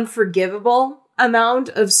like unforgivable amount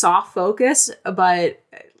of soft focus, but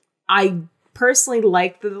I personally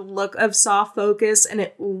like the look of soft focus, and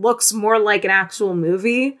it looks more like an actual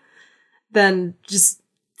movie than just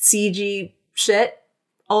CG shit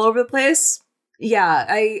all over the place. Yeah,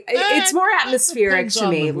 it's more atmospheric depends to on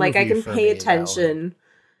me. the Like I movie can for pay me, though. attention.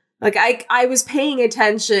 Like I was paying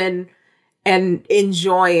attention and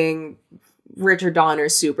enjoying Richard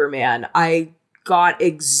Donner's Superman. I got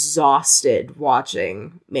exhausted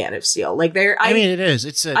watching Man of Steel. Like I mean, it is.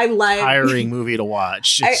 It's a tiring movie to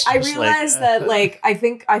watch. I realize that like I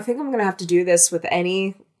think I'm gonna have to do this with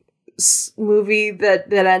any movie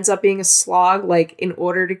that ends up being a slog. Like in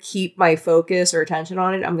order to keep my focus or attention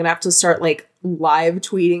on it, I'm gonna have to start like live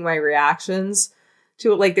tweeting my reactions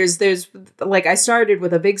to it. Like there's like I started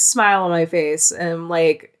with a big smile on my face and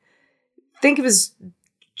like think it was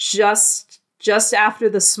just after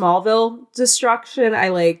the Smallville destruction, I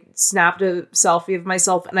like snapped a selfie of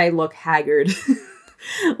myself and I look haggard.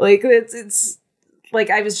 Like it's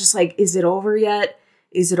like I was just like, is it over yet?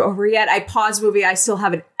 Is it over yet? I paused movie. I still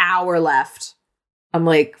have an hour left. I'm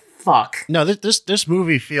like, fuck. No, this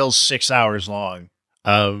movie feels 6 hours long.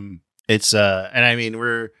 It's and I mean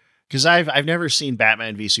because I've never seen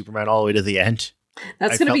Batman v Superman all the way to the end.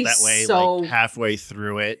 That's gonna be that way so like halfway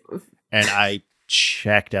through it, and I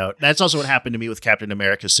checked out. That's also what happened to me with Captain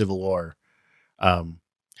America: Civil War.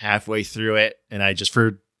 Halfway through it, and I just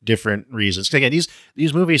for different reasons. 'Cause again,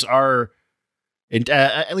 these movies are. And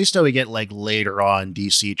at least till we get like later on,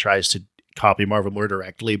 DC tries to copy Marvel more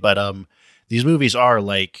directly, but these movies are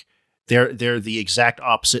like they're the exact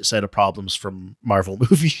opposite set of problems from Marvel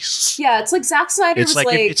movies. Yeah, it's like Zack Snyder It's was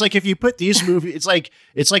like it's like if you put these movies,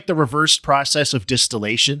 it's like the reversed process of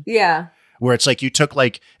distillation. Yeah, where it's like if you took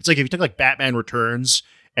like Batman Returns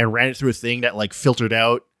and ran it through a thing that like filtered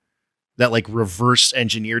out that like reverse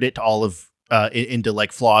engineered it to all of into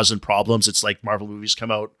like flaws and problems. It's like Marvel movies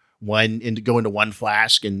come out. Go into one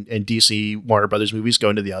flask and DC Warner Brothers movies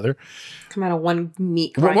go into the other. Come out of one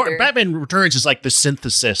meat grinder. Batman Returns is like the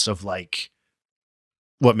synthesis of like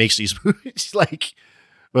what makes these movies like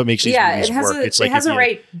what makes these movies work. It's like it has a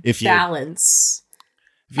right balance.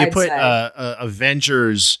 If you put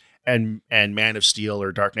Avengers and Man of Steel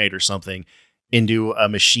or Dark Knight or something into a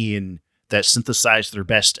machine that synthesized their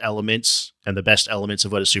best elements and the best elements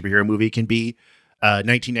of what a superhero movie can be,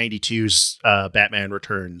 1992's Batman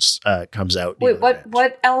Returns comes out. Wait,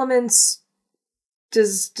 what elements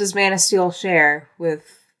does Man of Steel share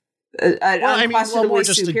with more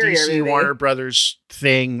just the DC movie? Warner Brothers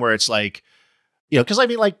thing where it's like, because I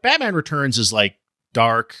mean, like Batman Returns is like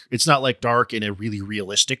dark. It's not like dark in a really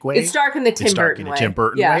realistic way. It's dark in the Tim Burton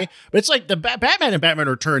way. But it's like the Batman and Batman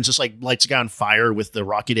Returns just like lights a guy on fire with the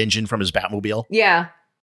rocket engine from his Batmobile. Yeah,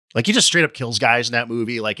 like he just straight up kills guys in that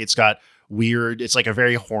movie. Like it's got weird. It's like a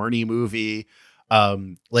very horny movie.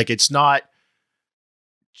 Like it's not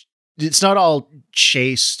all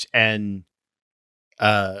chaste and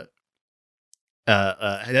it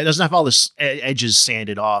doesn't have all this edges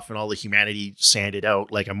sanded off and all the humanity sanded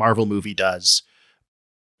out like a Marvel movie does.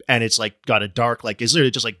 And it's like got a dark, like it's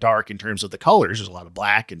literally just like dark in terms of the colors. There's a lot of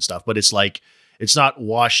black and stuff, but it's like it's not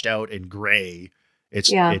washed out and gray. It's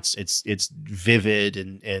vivid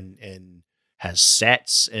and has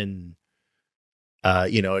sets and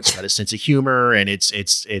it's got a sense of humor and it's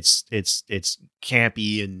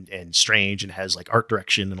campy and strange and has like art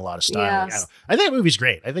direction and a lot of style. Yes. I think that movie's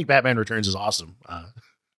great. I think Batman Returns is awesome.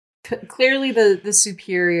 Clearly the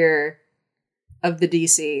superior of the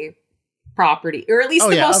DC property, or at least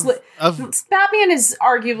Batman is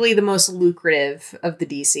arguably the most lucrative of the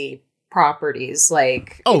DC properties.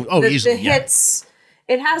 Like easily, the hits.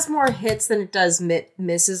 It has more hits than it does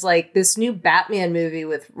misses. Like this new Batman movie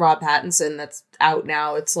with Rob Pattinson that's out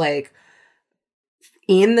now. It's like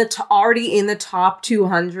already in the top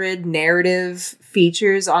 200 narrative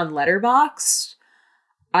features on Letterboxd.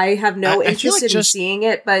 I have no interest in seeing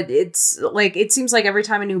it, but it's like it seems like every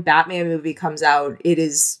time a new Batman movie comes out, it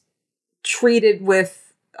is treated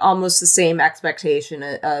with almost the same expectation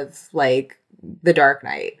of like The Dark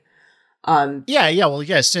Knight. Since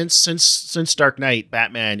Dark Knight,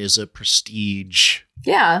 Batman is a prestige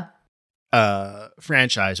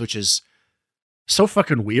franchise, which is so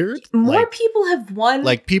fucking weird. More people have won.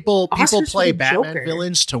 Like people play Batman Joker.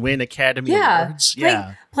 villains to win Academy Awards.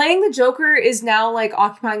 Playing the Joker is now like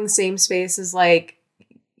occupying the same space as like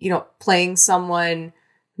playing someone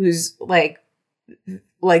who's like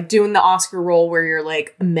doing the Oscar role where you're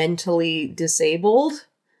like mentally disabled.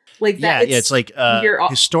 Like that, it's like a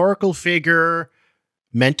historical figure,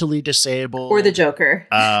 mentally disabled, or the Joker,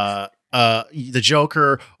 the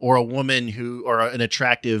Joker, or a woman or an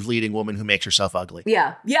attractive leading woman who makes herself ugly.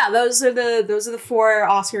 Yeah. Those are the four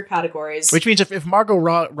Oscar categories. Which means if Margot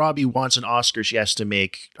Robbie wants an Oscar, she has to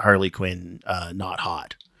make Harley Quinn not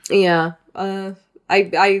hot. Yeah, I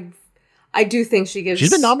do think she gives.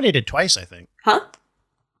 She's been nominated twice, I think. Huh?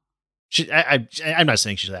 I'm not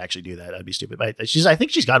saying she should actually do that. That'd be stupid. But I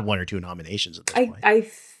think she's got 1 or 2 nominations at this point. I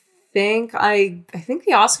think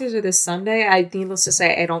the Oscars are this Sunday. Needless to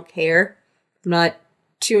say, I don't care. I'm not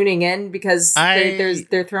tuning in because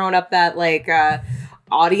they're throwing up that like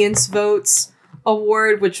audience votes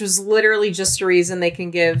award, which was literally just a reason they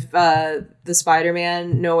can give the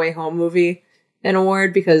Spider-Man No Way Home movie an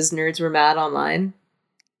award because nerds were mad online.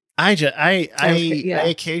 I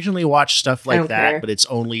occasionally watch stuff like that, care. but it's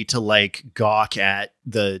only to like gawk at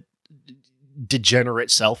the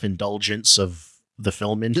degenerate self-indulgence of the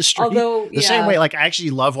film industry. Although the same way, like I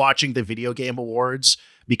actually love watching the video game awards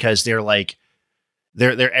because they're like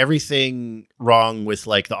they're everything wrong with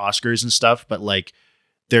like the Oscars and stuff, but like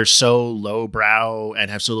they're so lowbrow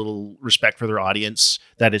and have so little respect for their audience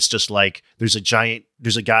that it's just like there's a guy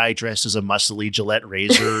dressed as a muscly Gillette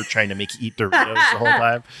razor trying to make you eat Doritos the whole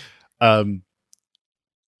time.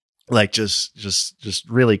 Like just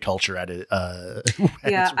really culture at it.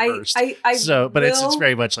 Yeah, it's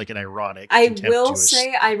very much like an ironic. I will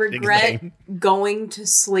say I regret going to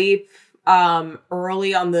sleep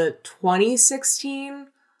early on the 2016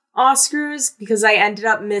 Oscars because I ended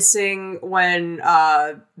up missing when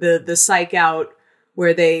the Psych Out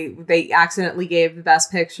where they accidentally gave the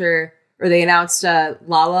Best Picture or they announced La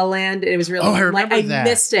La Land. And it was really I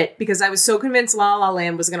missed it because I was so convinced La La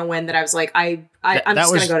Land was going to win that I was like I'm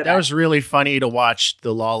just going to go to bed. That was really funny to watch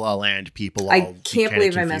the La La Land people. I can't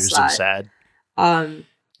believe I missed that. Sad.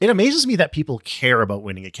 It amazes me that people care about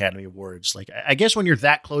winning Academy Awards. Like I guess when you're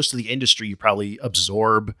that close to the industry, you probably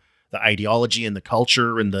absorb the ideology and the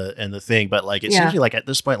culture and the thing, but like it seems like at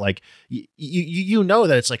this point, like you know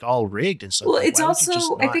that it's like all rigged and stuff. Well, like, it's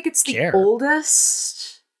also I think it's the oldest.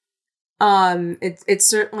 It's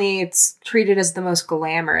certainly it's treated as the most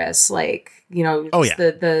glamorous, like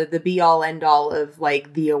the be all end all of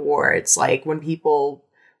like the awards. Like when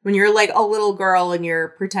you're like a little girl and you're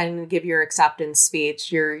pretending to give your acceptance speech,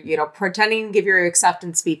 you're pretending to give your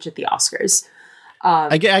acceptance speech at the Oscars.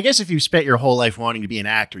 I guess if you spent your whole life wanting to be an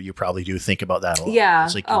actor, you probably do think about that a lot. Yeah.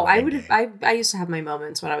 Like I would. I used to have my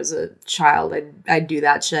moments when I was a child. I'd do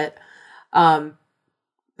that shit.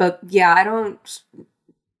 But yeah, I don't.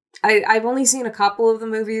 I've only seen a couple of the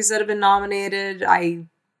movies that have been nominated. I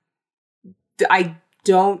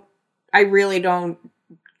really don't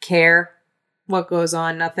care what goes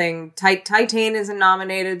on. Nothing. Titan isn't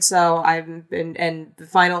nominated, so and the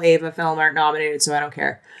final Ava film aren't nominated, so I don't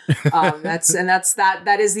care.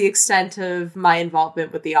 That is the extent of my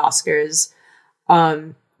involvement with the Oscars.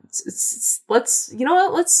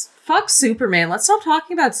 Let's fuck Superman. Let's stop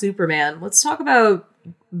talking about Superman. Let's talk about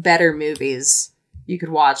better movies you could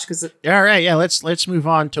watch. All right, yeah. Let's move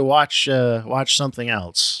on to watch something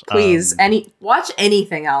else. Please, watch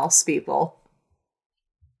anything else, people.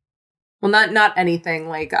 Well, not anything.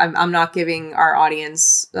 Like I'm not giving our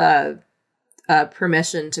audience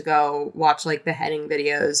permission to go watch like beheading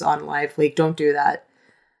videos on Live Leak. Don't do that.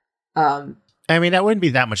 I mean, that wouldn't be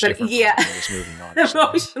that much different. Yeah, from this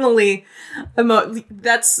movie, emotionally,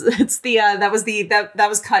 that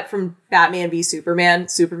was cut from Batman v Superman.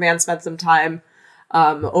 Superman spent some time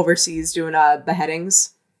overseas doing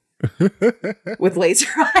beheadings with laser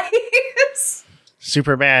eyes.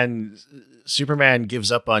 Superman gives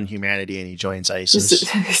up on humanity and he joins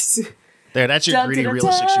ISIS. There, that's your greedy,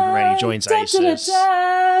 realistic Superman. He joins ISIS.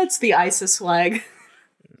 It's the ISIS flag.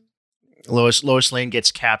 Lois Lane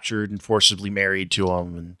gets captured and forcibly married to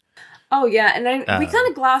him. And, we kind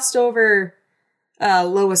of glossed over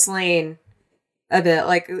Lois Lane a bit.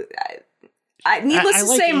 Like, needless to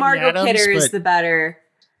say, Margot Kidder is the better.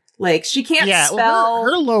 Like, she can't spell. Well,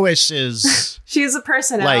 her Lois is... She has a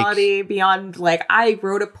personality beyond, like, I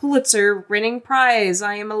wrote a Pulitzer-winning prize.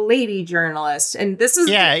 I am a lady journalist. And this is...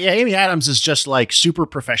 Yeah, Amy Adams is just, like, super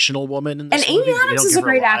professional woman in this movie. And Amy Adams is a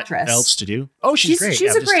great actress. Else to do. Oh, she's great.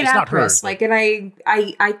 She's a great actress. Like, and I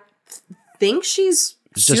think she's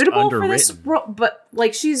suitable for this role. But,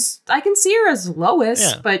 like, I can see her as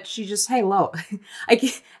Lois, but she just, hey, Lois.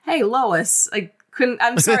 Hey, Lois.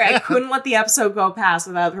 I'm sorry, I couldn't let the episode go past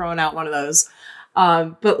without throwing out one of those.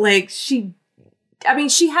 But like she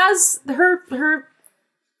has her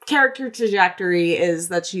character trajectory is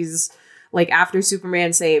that she's like after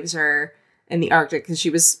Superman saves her in the Arctic because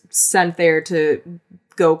she was sent there to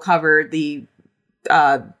go cover the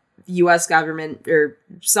U.S. government or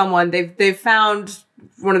someone. They've found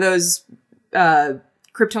one of those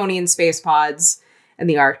Kryptonian space pods in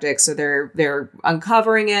the Arctic, so they're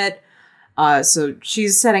uncovering it. So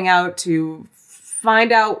she's setting out to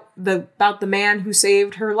find out about the man who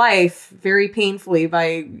saved her life very painfully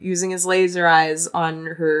by using his laser eyes on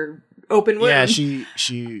her open wound. Yeah,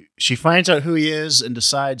 she finds out who he is and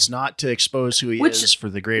decides not to expose who he is for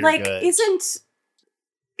the greater good.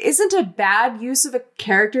 Isn't a bad use of a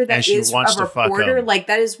character that is a reporter. Like,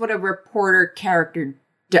 that is what a reporter character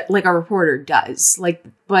like a reporter does. Like,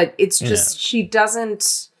 but it's just she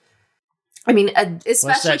doesn't. I mean,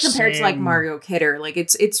 especially compared to like Margot Kidder, like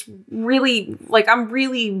it's really like I'm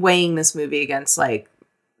really weighing this movie against like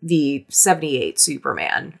the 78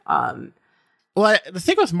 Superman. Well, the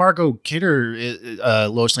thing with Margot Kidder,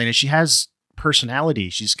 Lois Lane, is she has personality.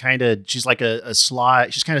 She's kind of sly.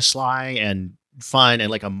 She's kind of sly and fun and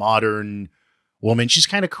like a modern woman. She's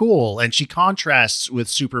kind of cool, and she contrasts with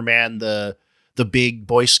Superman, the big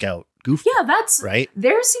Boy Scout goofball. Yeah, that's right.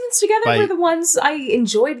 Their scenes together were the ones I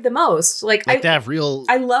enjoyed the most. Like they have real.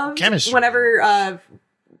 I loved chemistry. Whenever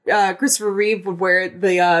Christopher Reeve would wear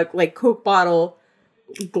the like Coke bottle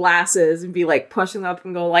glasses and be like pushing up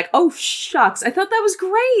and go like, "Oh shucks!" I thought that was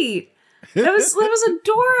great. That was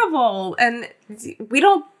adorable, and we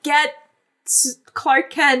don't get Clark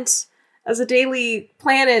Kent as a Daily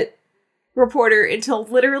Planet reporter until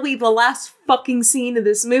literally the last fucking scene of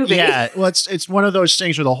this movie. Yeah, well, it's one of those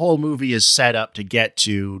things where the whole movie is set up to get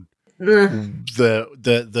to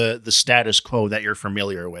the status quo that you're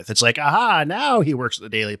familiar with. It's like, aha, now he works at the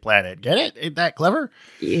Daily Planet. Get it? Ain't that clever?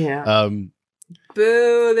 Yeah.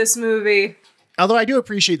 Boo, this movie. Although I do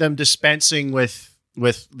appreciate them dispensing with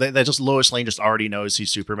that just Lois Lane just already knows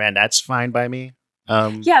he's Superman. That's fine by me. Yeah,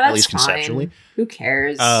 that's at least conceptually. Fine. Who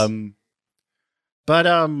cares?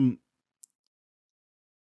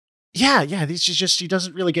 Yeah. She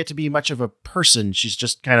doesn't really get to be much of a person. She's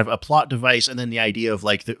just kind of a plot device, and then the idea of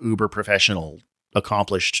like the uber professional,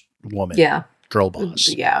 accomplished woman, girl boss.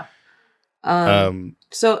 Yeah.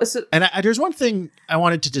 So and there's one thing I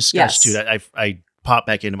wanted to discuss too that I popped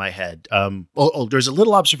back into my head. There's a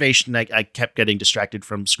little observation I kept getting distracted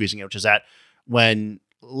from squeezing out, which is that when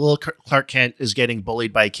little Clark Kent is getting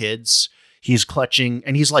bullied by kids, he's clutching,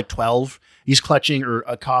 and he's like 12. He's clutching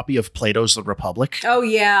a copy of Plato's The Republic. Oh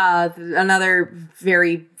yeah, another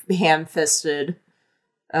very ham-fisted.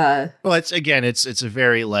 Well, it's a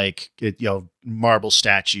very like marble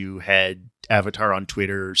statue head avatar on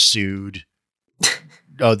Twitter sued.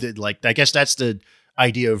 I guess that's the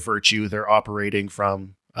idea of virtue they're operating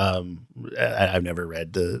from. I've never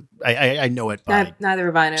read I know it by neither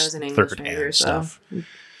have I. I was an English major, so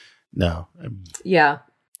no. Yeah.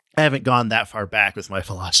 I haven't gone that far back with my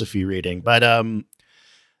philosophy reading, but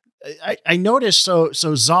I noticed so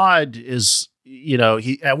Zod is,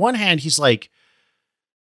 he at one hand he's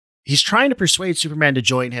trying to persuade Superman to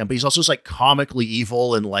join him, but he's also just like comically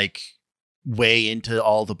evil and like way into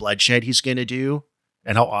all the bloodshed he's going to do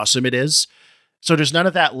and how awesome it is. So there's none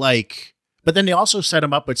of that like, but then they also set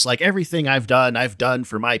him up. It's like everything I've done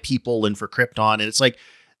for my people and for Krypton. And it's like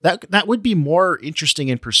that would be more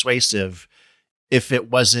interesting and persuasive if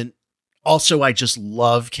it wasn't also, I just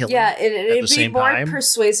love killing. Yeah, it'd be more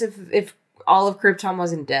persuasive if all of Krypton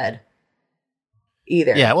wasn't dead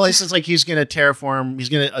either. Yeah, well, it's just like he's going to terraform, he's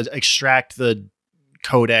going to extract the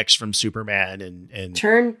codex from Superman and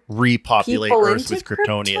turn repopulate Earth with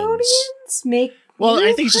Kryptonians.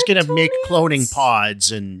 I think he's just going to make cloning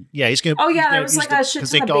pods, and he's going to. Oh yeah, there was like a shit ton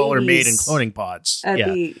of babies. Because they all are made in cloning pods.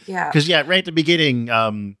 Because right at the beginning,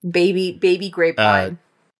 baby grapevine.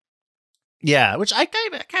 Which I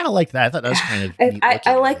kind of like that. I thought that was kind of neat.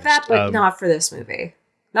 I like that, but not for this movie.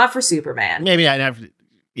 Not for Superman. Maybe I never.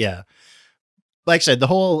 Yeah, like I said, the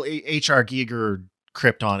whole H.R. Giger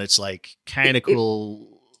Krypton. It's like kind of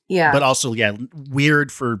cool. But also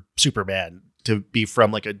weird for Superman to be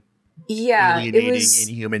from like a alienating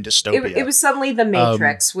inhuman dystopia. It was suddenly The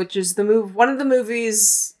Matrix, which is one of the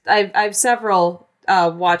movies. I've several.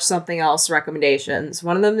 Watch something else recommendations.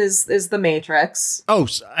 One of them is The Matrix. Oh,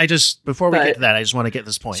 before we get to that, I just want to get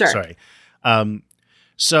this point. Sure. Sorry.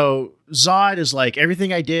 So Zod is like,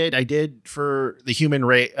 everything I did for the human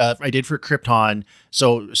race. I did for Krypton.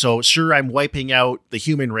 So sure, I'm wiping out the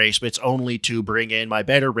human race, but it's only to bring in my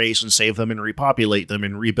better race and save them and repopulate them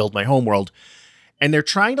and rebuild my homeworld. And they're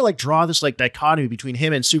trying to like draw this like dichotomy between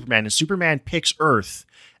him and Superman picks Earth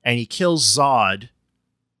and he kills Zod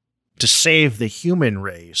to save the human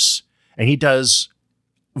race, and he does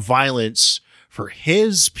violence for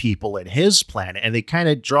his people and his planet, and they kind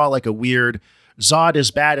of draw like a weird Zod is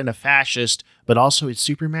bad and a fascist, but also is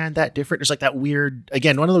Superman that different? There's like that weird,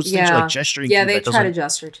 again, one of those things like gesturing to they try to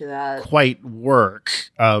gesture to that quite work.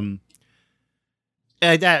 I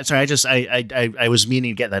was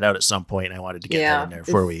meaning to get that out at some point, and I wanted to get that in there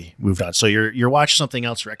before we moved on. So your watch something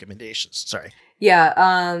else recommendations. Sorry.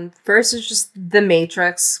 Yeah. First is just The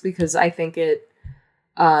Matrix, because I think it,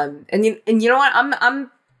 and you know what, I'm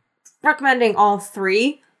recommending all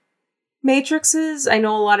three Matrixes. I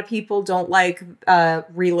know a lot of people don't like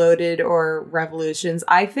Reloaded or Revolutions.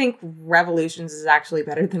 I think Revolutions is actually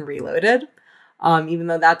better than Reloaded, even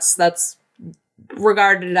though that's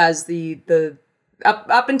regarded as the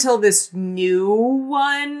up until this new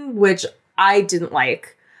one, which I didn't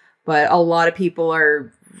like, but a lot of people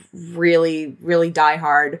are really, really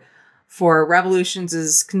diehard for. Revolutions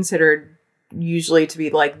is considered usually to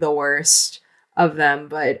be like the worst of them,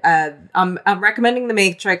 but I'm recommending The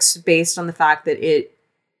Matrix based on the fact that it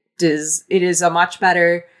is a much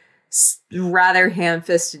better, rather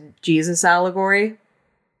ham-fisted Jesus allegory.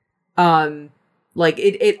 Like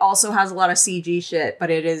it also has a lot of CG shit, but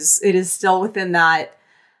it is still within that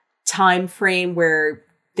time frame where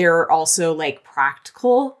there are also like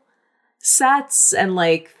practical sets and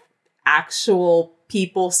like actual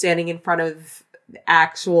people standing in front of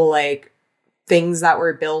actual like things that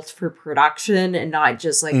were built for production and not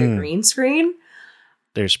just like a green screen.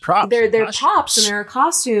 There's props. They're props and there are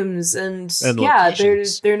costumes and yeah,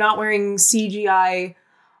 they're not wearing CGI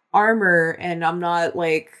armor, and I'm not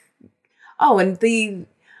like, oh, and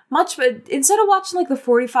but instead of watching like the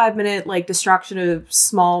 45-minute like destruction of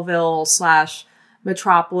Smallville /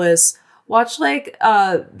 Metropolis, watch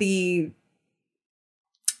the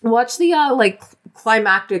like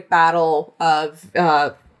climactic battle of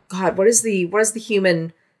God, what is the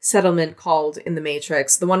human settlement called in The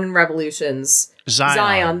Matrix? The one in Revolutions.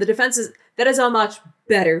 Zion. The defenses, that is a much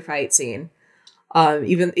better fight scene.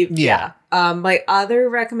 My other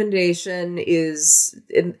recommendation is,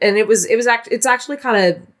 it's actually kind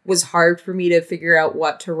of was hard for me to figure out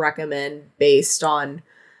what to recommend based on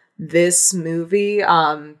this movie.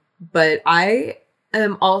 But I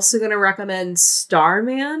am also going to recommend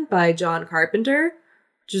Starman by John Carpenter,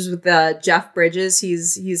 which is with Jeff Bridges.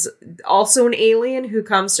 He's also an alien who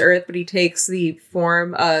comes to Earth, but he takes the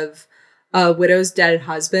form of a widow's dead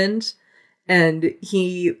husband. And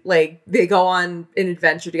they go on an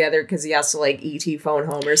adventure together because he has to like ET phone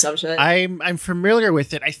home or some shit. I'm familiar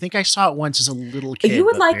with it. I think I saw it once as a little kid. You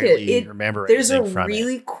would like it. Remember there's a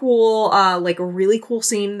really cool, a really cool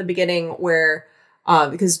scene in the beginning where,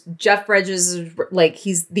 because Jeff Bridges is like,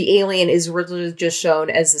 the alien is originally just shown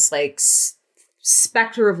as this like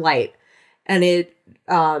specter of light, and it,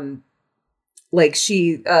 I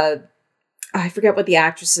forget what the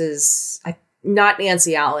actress is. Not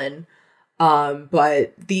Nancy Allen.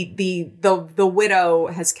 But the widow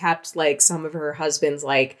has kept like some of her husband's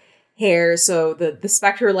like hair, so the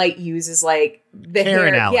spectral light uses like the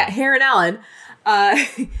hair, hair and Allen,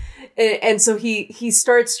 and so he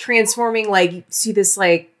starts transforming, like you see this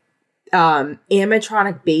like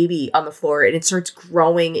animatronic baby on the floor, and it starts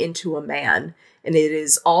growing into a man, and it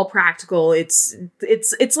is all practical. It's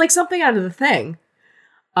like something out of The Thing.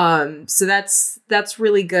 So that's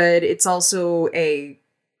really good. It's also a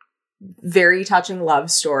very touching love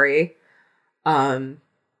story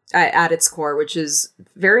at its core, which is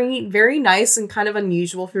very, very nice and kind of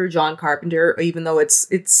unusual for John Carpenter, even though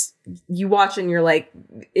it's you watch and you're like,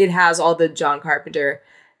 it has all the John Carpenter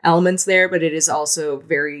elements there, but it is also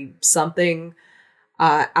very something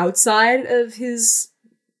outside of his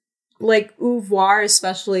like oeuvre,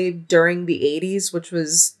 especially during the 80s, which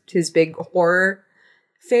was his big horror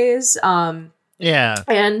phase. And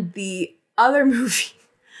the other movie,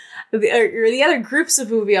 the other groups of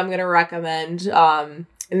movie I'm going to recommend, and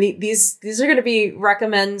these are going to be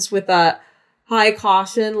recommends with a high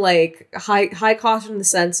caution, like high caution in the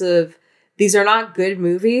sense of these are not good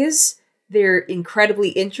movies. They're incredibly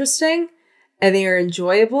interesting and they are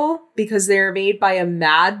enjoyable because they're made by a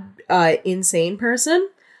mad, insane person.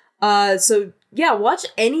 So yeah, watch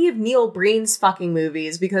any of Neil Breen's fucking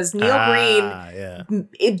movies, because Neil Breen,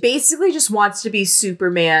 it basically just wants to be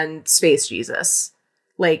Superman space Jesus.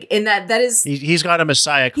 Like, in that is... He's got a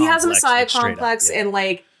messiah complex. He has a messiah complex, and,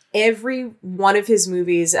 like, every one of his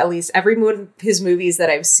movies, at least every one of his movies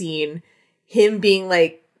that I've seen, him being,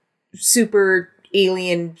 like, super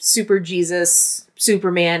alien, super Jesus,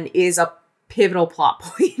 Superman is a pivotal plot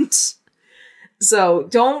point. So,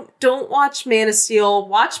 don't watch Man of Steel.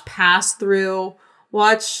 Watch Pass Through.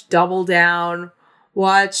 Watch Double Down.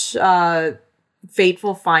 Watch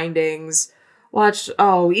Fateful Findings.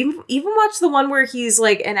 Even watch the one where he's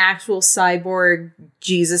like an actual cyborg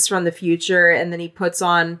Jesus from the future, and then he puts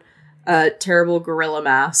on a terrible gorilla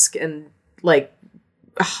mask and like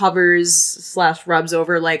hovers / rubs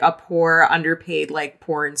over like a poor underpaid like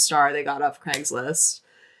porn star they got off Craigslist.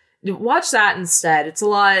 Watch that instead. It's a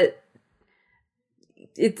lot.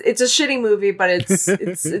 It's a shitty movie, but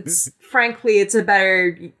it's frankly it's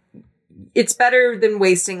better than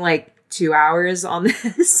wasting like 2 hours on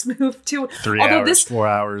this move too. 3 hours, 4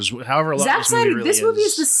 hours, however long Zack this movie Snyder, really this movie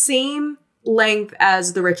is the same length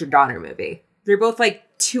as the Richard Donner movie. They're both like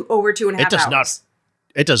over 2.5 hours.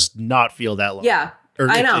 It does not feel that long. Yeah,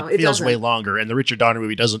 I know. It feels way longer, and the Richard Donner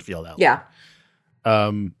movie doesn't feel that long. Yeah.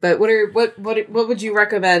 But what would you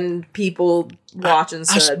recommend people watch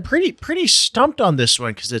instead? I was pretty stumped on this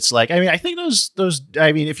one because it's like, I mean, I think those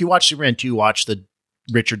if you watch Superman 2, watch the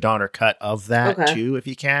Richard Donner cut of that too, if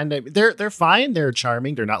you can. I mean, they're fine, they're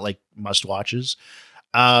charming, they're not like must watches.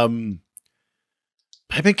 I've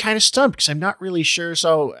been kind of stumped because I'm not really sure.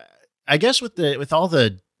 So I guess with all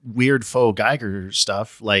the weird faux Geiger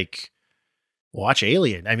stuff, like watch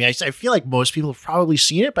Alien. I mean, I feel like most people have probably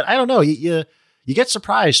seen it, but I don't know. You get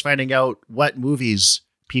surprised finding out what movies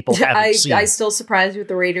people haven't seen. I still surprised with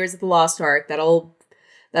the Raiders of the Lost Ark. That'll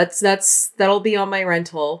be on my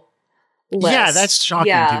rental list. Yeah, that's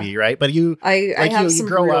shocking to me, right? But you have some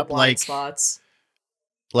grow up like spots.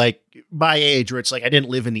 Like my age, where it's like I didn't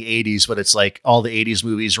live in the 80s, but it's like all the 80s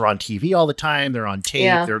movies are on TV all the time. They're on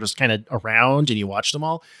tape. They're just kind of around, and you watch them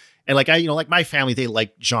all. And like like my family, they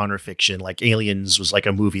like genre fiction. Like Aliens was like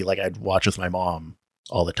a movie like I'd watch with my mom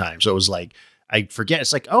all the time. So it was like, I forget.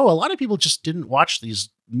 It's like, oh, a lot of people just didn't watch these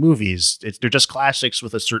movies. They're just classics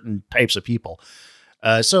with a certain types of people.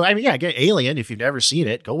 So, I mean, yeah, get Alien. If you've never seen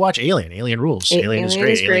it, go watch Alien. Alien rules. Alien is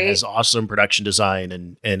great. Alien has awesome production design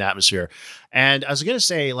and atmosphere. And I was going to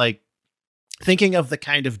say, like, thinking of the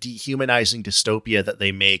kind of dehumanizing dystopia that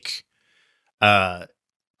they make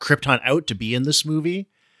Krypton out to be in this movie,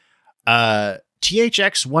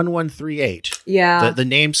 THX 1138. Yeah. The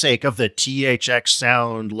namesake of the THX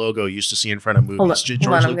sound logo you used to see in front of movies.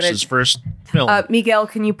 George Lucas's first film. Miguel,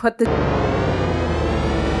 can you put the...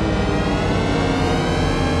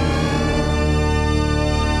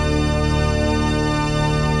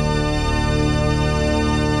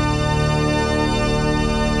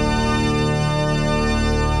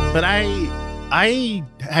 But I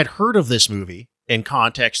had heard of this movie in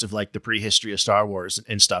context of like the prehistory of Star Wars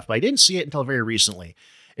and stuff, but I didn't see it until very recently.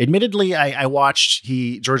 Admittedly, I watched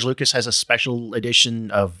George Lucas has a special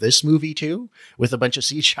edition of this movie too, with a bunch of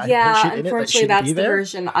CGI bullshit in it. Unfortunately, that's the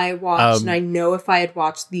version I watched, and I know if I had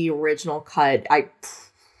watched the original cut, I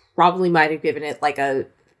probably might have given it like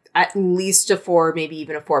at least a 4, maybe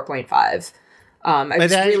even a 4.5. I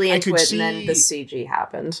was really into it, and then the CG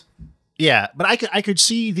happened. Yeah, but I could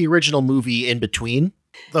see the original movie in between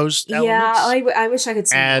those elements. Yeah, I wish I could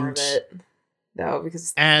see more of it, though,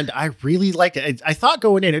 because... And I really liked it. I thought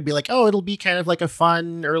going in, it'd be like, oh, it'll be kind of like a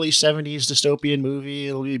fun early 70s dystopian movie.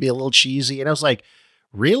 It'll be a little cheesy. And I was like,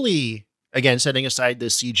 really, again, setting aside the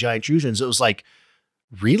CGI intrusions, it was like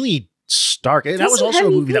really stark. And that was also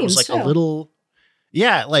a movie that was like a little...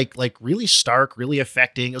 Yeah, like really stark, really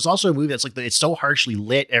affecting. It was also a movie that's like, it's so harshly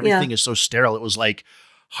lit. Everything is so sterile. It was like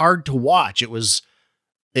hard to watch.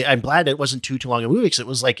 I'm glad it wasn't too long a movie, because it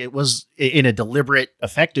was in a deliberate,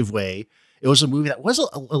 effective way. It was a movie that was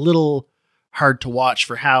a little hard to watch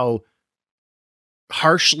for how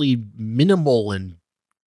harshly minimal and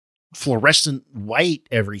fluorescent white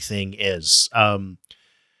everything is. And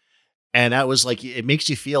that was like, it makes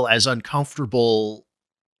you feel as uncomfortable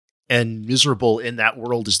and miserable in that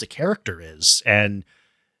world as the character is. And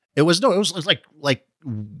it was like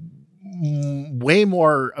way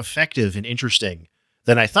more effective and interesting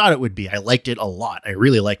than I thought it would be. I liked it a lot. I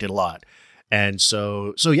really liked it a lot. And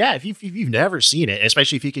so yeah, if you've never seen it,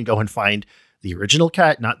 especially if you can go and find the original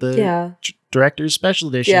cut, not the director's special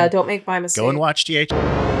edition. Yeah, don't make my mistake. Go and watch TH.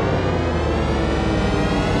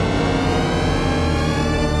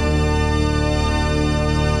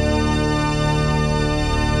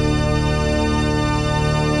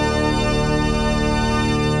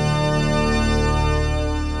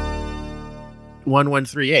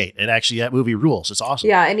 1138. And actually, that movie rules. It's awesome.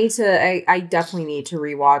 Yeah, I definitely need to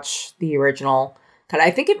rewatch the original cut.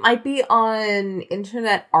 I think it might be on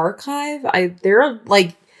Internet Archive. They're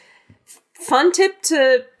like, fun tip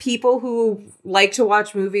to people who like to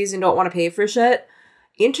watch movies and don't want to pay for shit.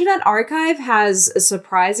 Internet Archive has a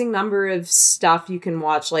surprising number of stuff you can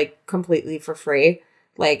watch like completely for free.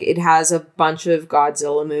 Like, it has a bunch of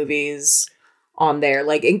Godzilla movies on there,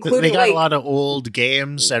 like including they got a lot of old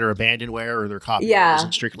games that are abandonware or their copyright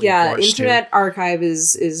isn't strictly enforced. Internet Archive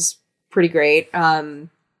is pretty great.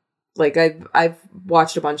 Like I've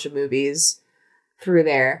watched a bunch of movies through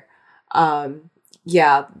there. And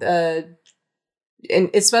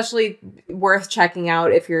especially worth checking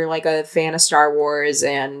out if you're like a fan of Star Wars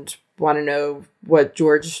and want to know what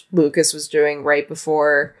George Lucas was doing right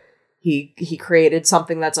before he created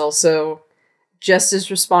something that's also just as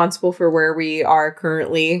responsible for where we are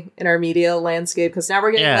currently in our media landscape, because now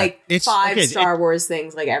we're getting like five Star Wars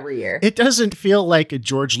things like every year. It doesn't feel like a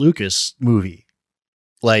George Lucas movie.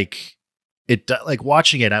 Like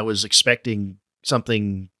watching it, I was expecting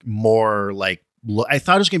something more like, I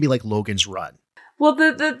thought it was going to be like Logan's Run. Well,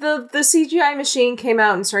 the CGI machine came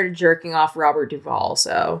out and started jerking off Robert Duvall,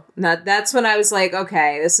 so that's when I was like,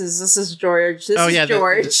 okay, this is George. This is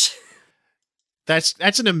George.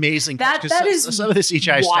 That's an amazing. That is some of the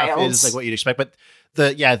CGI wild. stuff is like what you'd expect, but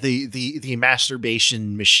the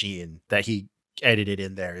masturbation machine that he edited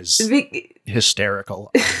in there is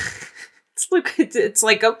hysterical. It's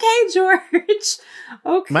like, okay, George.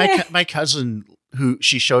 Okay. My cousin, who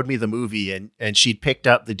she showed me the movie and she'd picked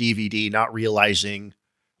up the DVD not realizing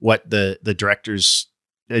what the director's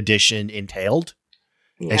edition entailed.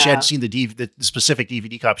 Yeah. And she hadn't seen the specific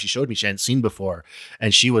DVD copy she showed me. She hadn't seen before,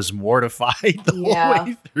 and she was mortified the whole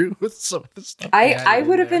way through with some of the stuff. I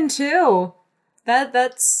would have been too.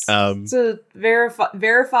 That's it's a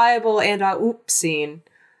verifiable and oops scene.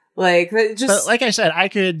 Like just, but like I said, I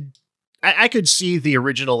could see the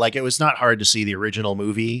original. Like it was not hard to see the original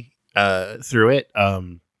movie through it.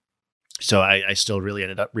 So I still really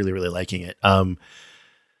ended up really liking it.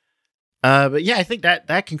 But yeah, I think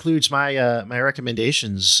that concludes my my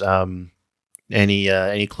recommendations.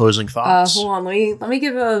 Any closing thoughts? Hold on, let me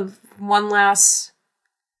give one last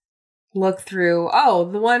look through. Oh,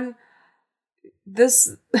 the one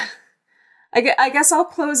this. I guess I'll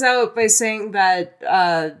close out by saying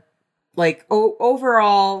that like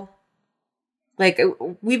overall, like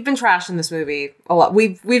we've been trashing this movie a lot.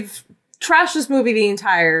 We've trashed this movie the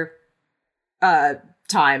entire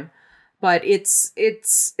time. But it's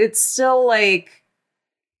still like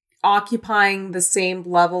occupying the same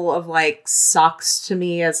level of like sucks to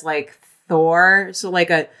me as like Thor. So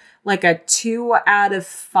like a 2 out of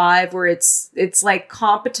 5 where it's like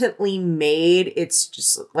competently made. It's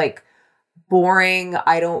just like boring.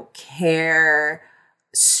 I don't care.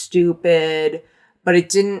 Stupid. But it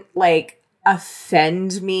didn't like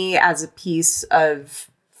offend me as a piece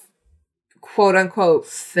of quote unquote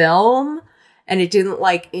film. And it didn't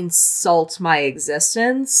like insult my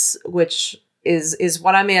existence, which is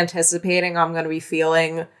what I'm anticipating I'm going to be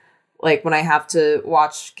feeling like when I have to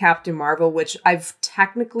watch Captain Marvel, which I've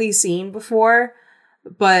technically seen before,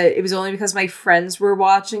 but it was only because my friends were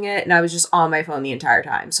watching it and I was just on my phone the entire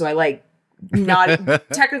time. So I like not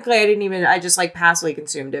technically I just like passively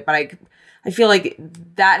consumed it, but I feel like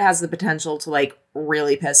that has the potential to like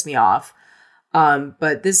really piss me off.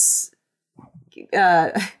 But this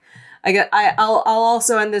I'll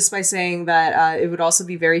also end this by saying that it would also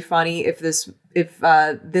be very funny if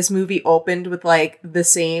this movie opened with like the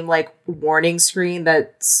same like warning screen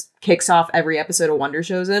that kicks off every episode of Wonder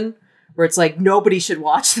Chosen, where it's like nobody should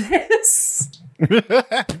watch this.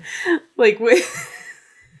 Like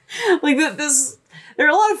this, there are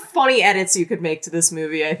a lot of funny edits you could make to this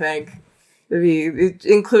movie. I think,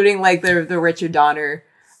 including like the Richard Donner,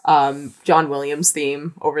 John Williams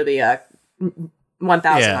theme over the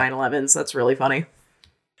 1009/11s. That's really funny.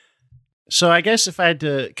 So I guess if I had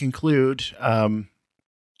to conclude,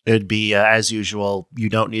 it'd be as usual. You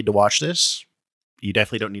don't need to watch this. You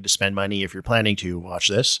definitely don't need to spend money if you're planning to watch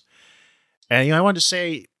this. And I wanted to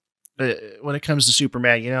say, when it comes to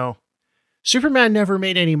Superman, Superman never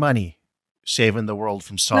made any money saving the world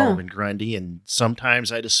from Solomon Grundy, and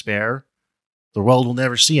sometimes I despair. The world will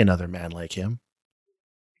never see another man like him.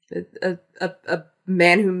 A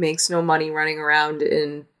man who makes no money running around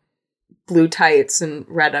in blue tights and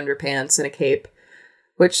red underpants and a cape,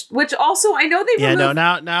 which also I know they removed.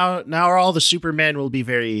 Now all the Supermen will be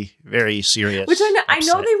very, very serious. Which I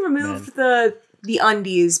know they removed the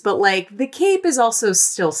undies, but like the cape is also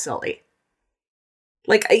still silly.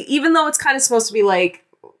 Like even though it's kind of supposed to be like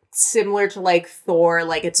similar to like Thor,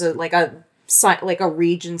 like it's a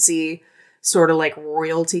Regency sort of like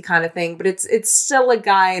royalty kind of thing, but it's still a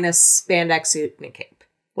guy in a spandex suit and a cape.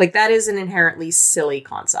 Like that is an inherently silly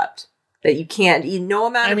concept that you can't. No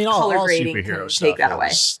amount of color grading can take that away.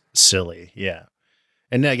 Silly, yeah.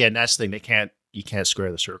 And again, that's the thing. You can't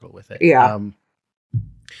square the circle with it. Yeah.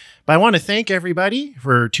 But I want to thank everybody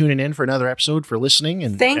for tuning in for another episode, for listening,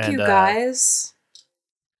 and thank you guys.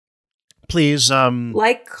 Please,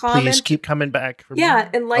 like, comment, please keep coming back. And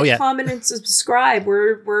comment, and subscribe.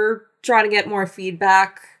 We're trying to get more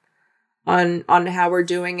feedback on how we're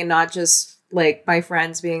doing, and not just like my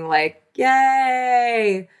friends being like,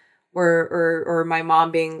 "Yay," or my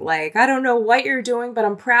mom being like, "I don't know what you're doing, but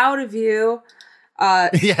I'm proud of you."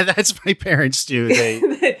 Yeah, that's my parents too. They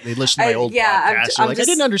listen to my old podcasts. They're like, I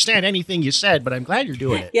didn't understand anything you said, but I'm glad you're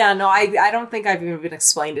doing it. Yeah, no, I don't think I've even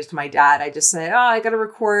explained it to my dad. I just said, oh, I got to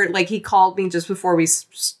record. Like, he called me just before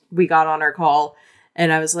we got on our call.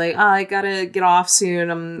 And I was like, oh, I got to get off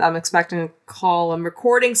soon. I'm expecting a call. I'm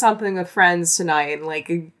recording something with friends tonight. And, like,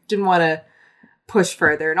 I didn't want to push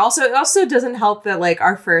further. And also, it also doesn't help that, like,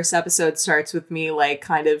 our first episode starts with me, like,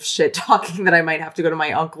 kind of shit talking that I might have to go to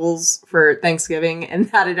my uncle's for Thanksgiving, and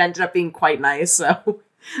that it ended up being quite nice. So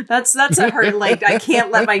that's a hurt. Like, I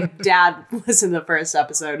can't let my dad listen to the first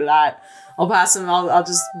episode of that. I'll pass him. I'll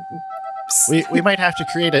just. We might have to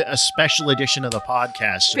create a special edition of the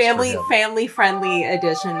podcast. Family friendly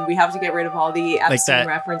edition. We have to get rid of all the Epstein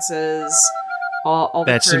references. All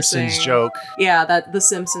that the cursing. Simpsons joke. Yeah, the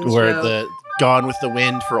Simpsons where joke. the Gone with the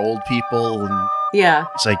Wind for old people, and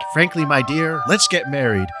it's like, frankly, my dear, let's get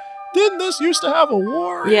married. Didn't this used to have a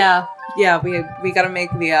war? Yeah. We gotta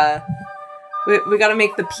make the we gotta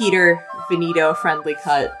make the Peter Veneto friendly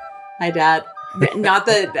cut. Hi, Dad. Not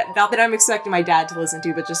that I'm expecting my dad to listen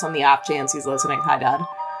to, but just on the off chance he's listening. Hi, Dad.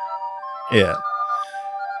 Yeah.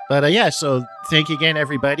 But so thank you again,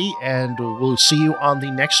 everybody, and we'll see you on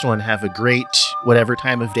the next one. Have a great whatever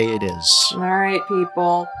time of day it is. All right,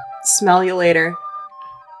 people. Smell you later.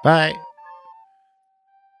 Bye.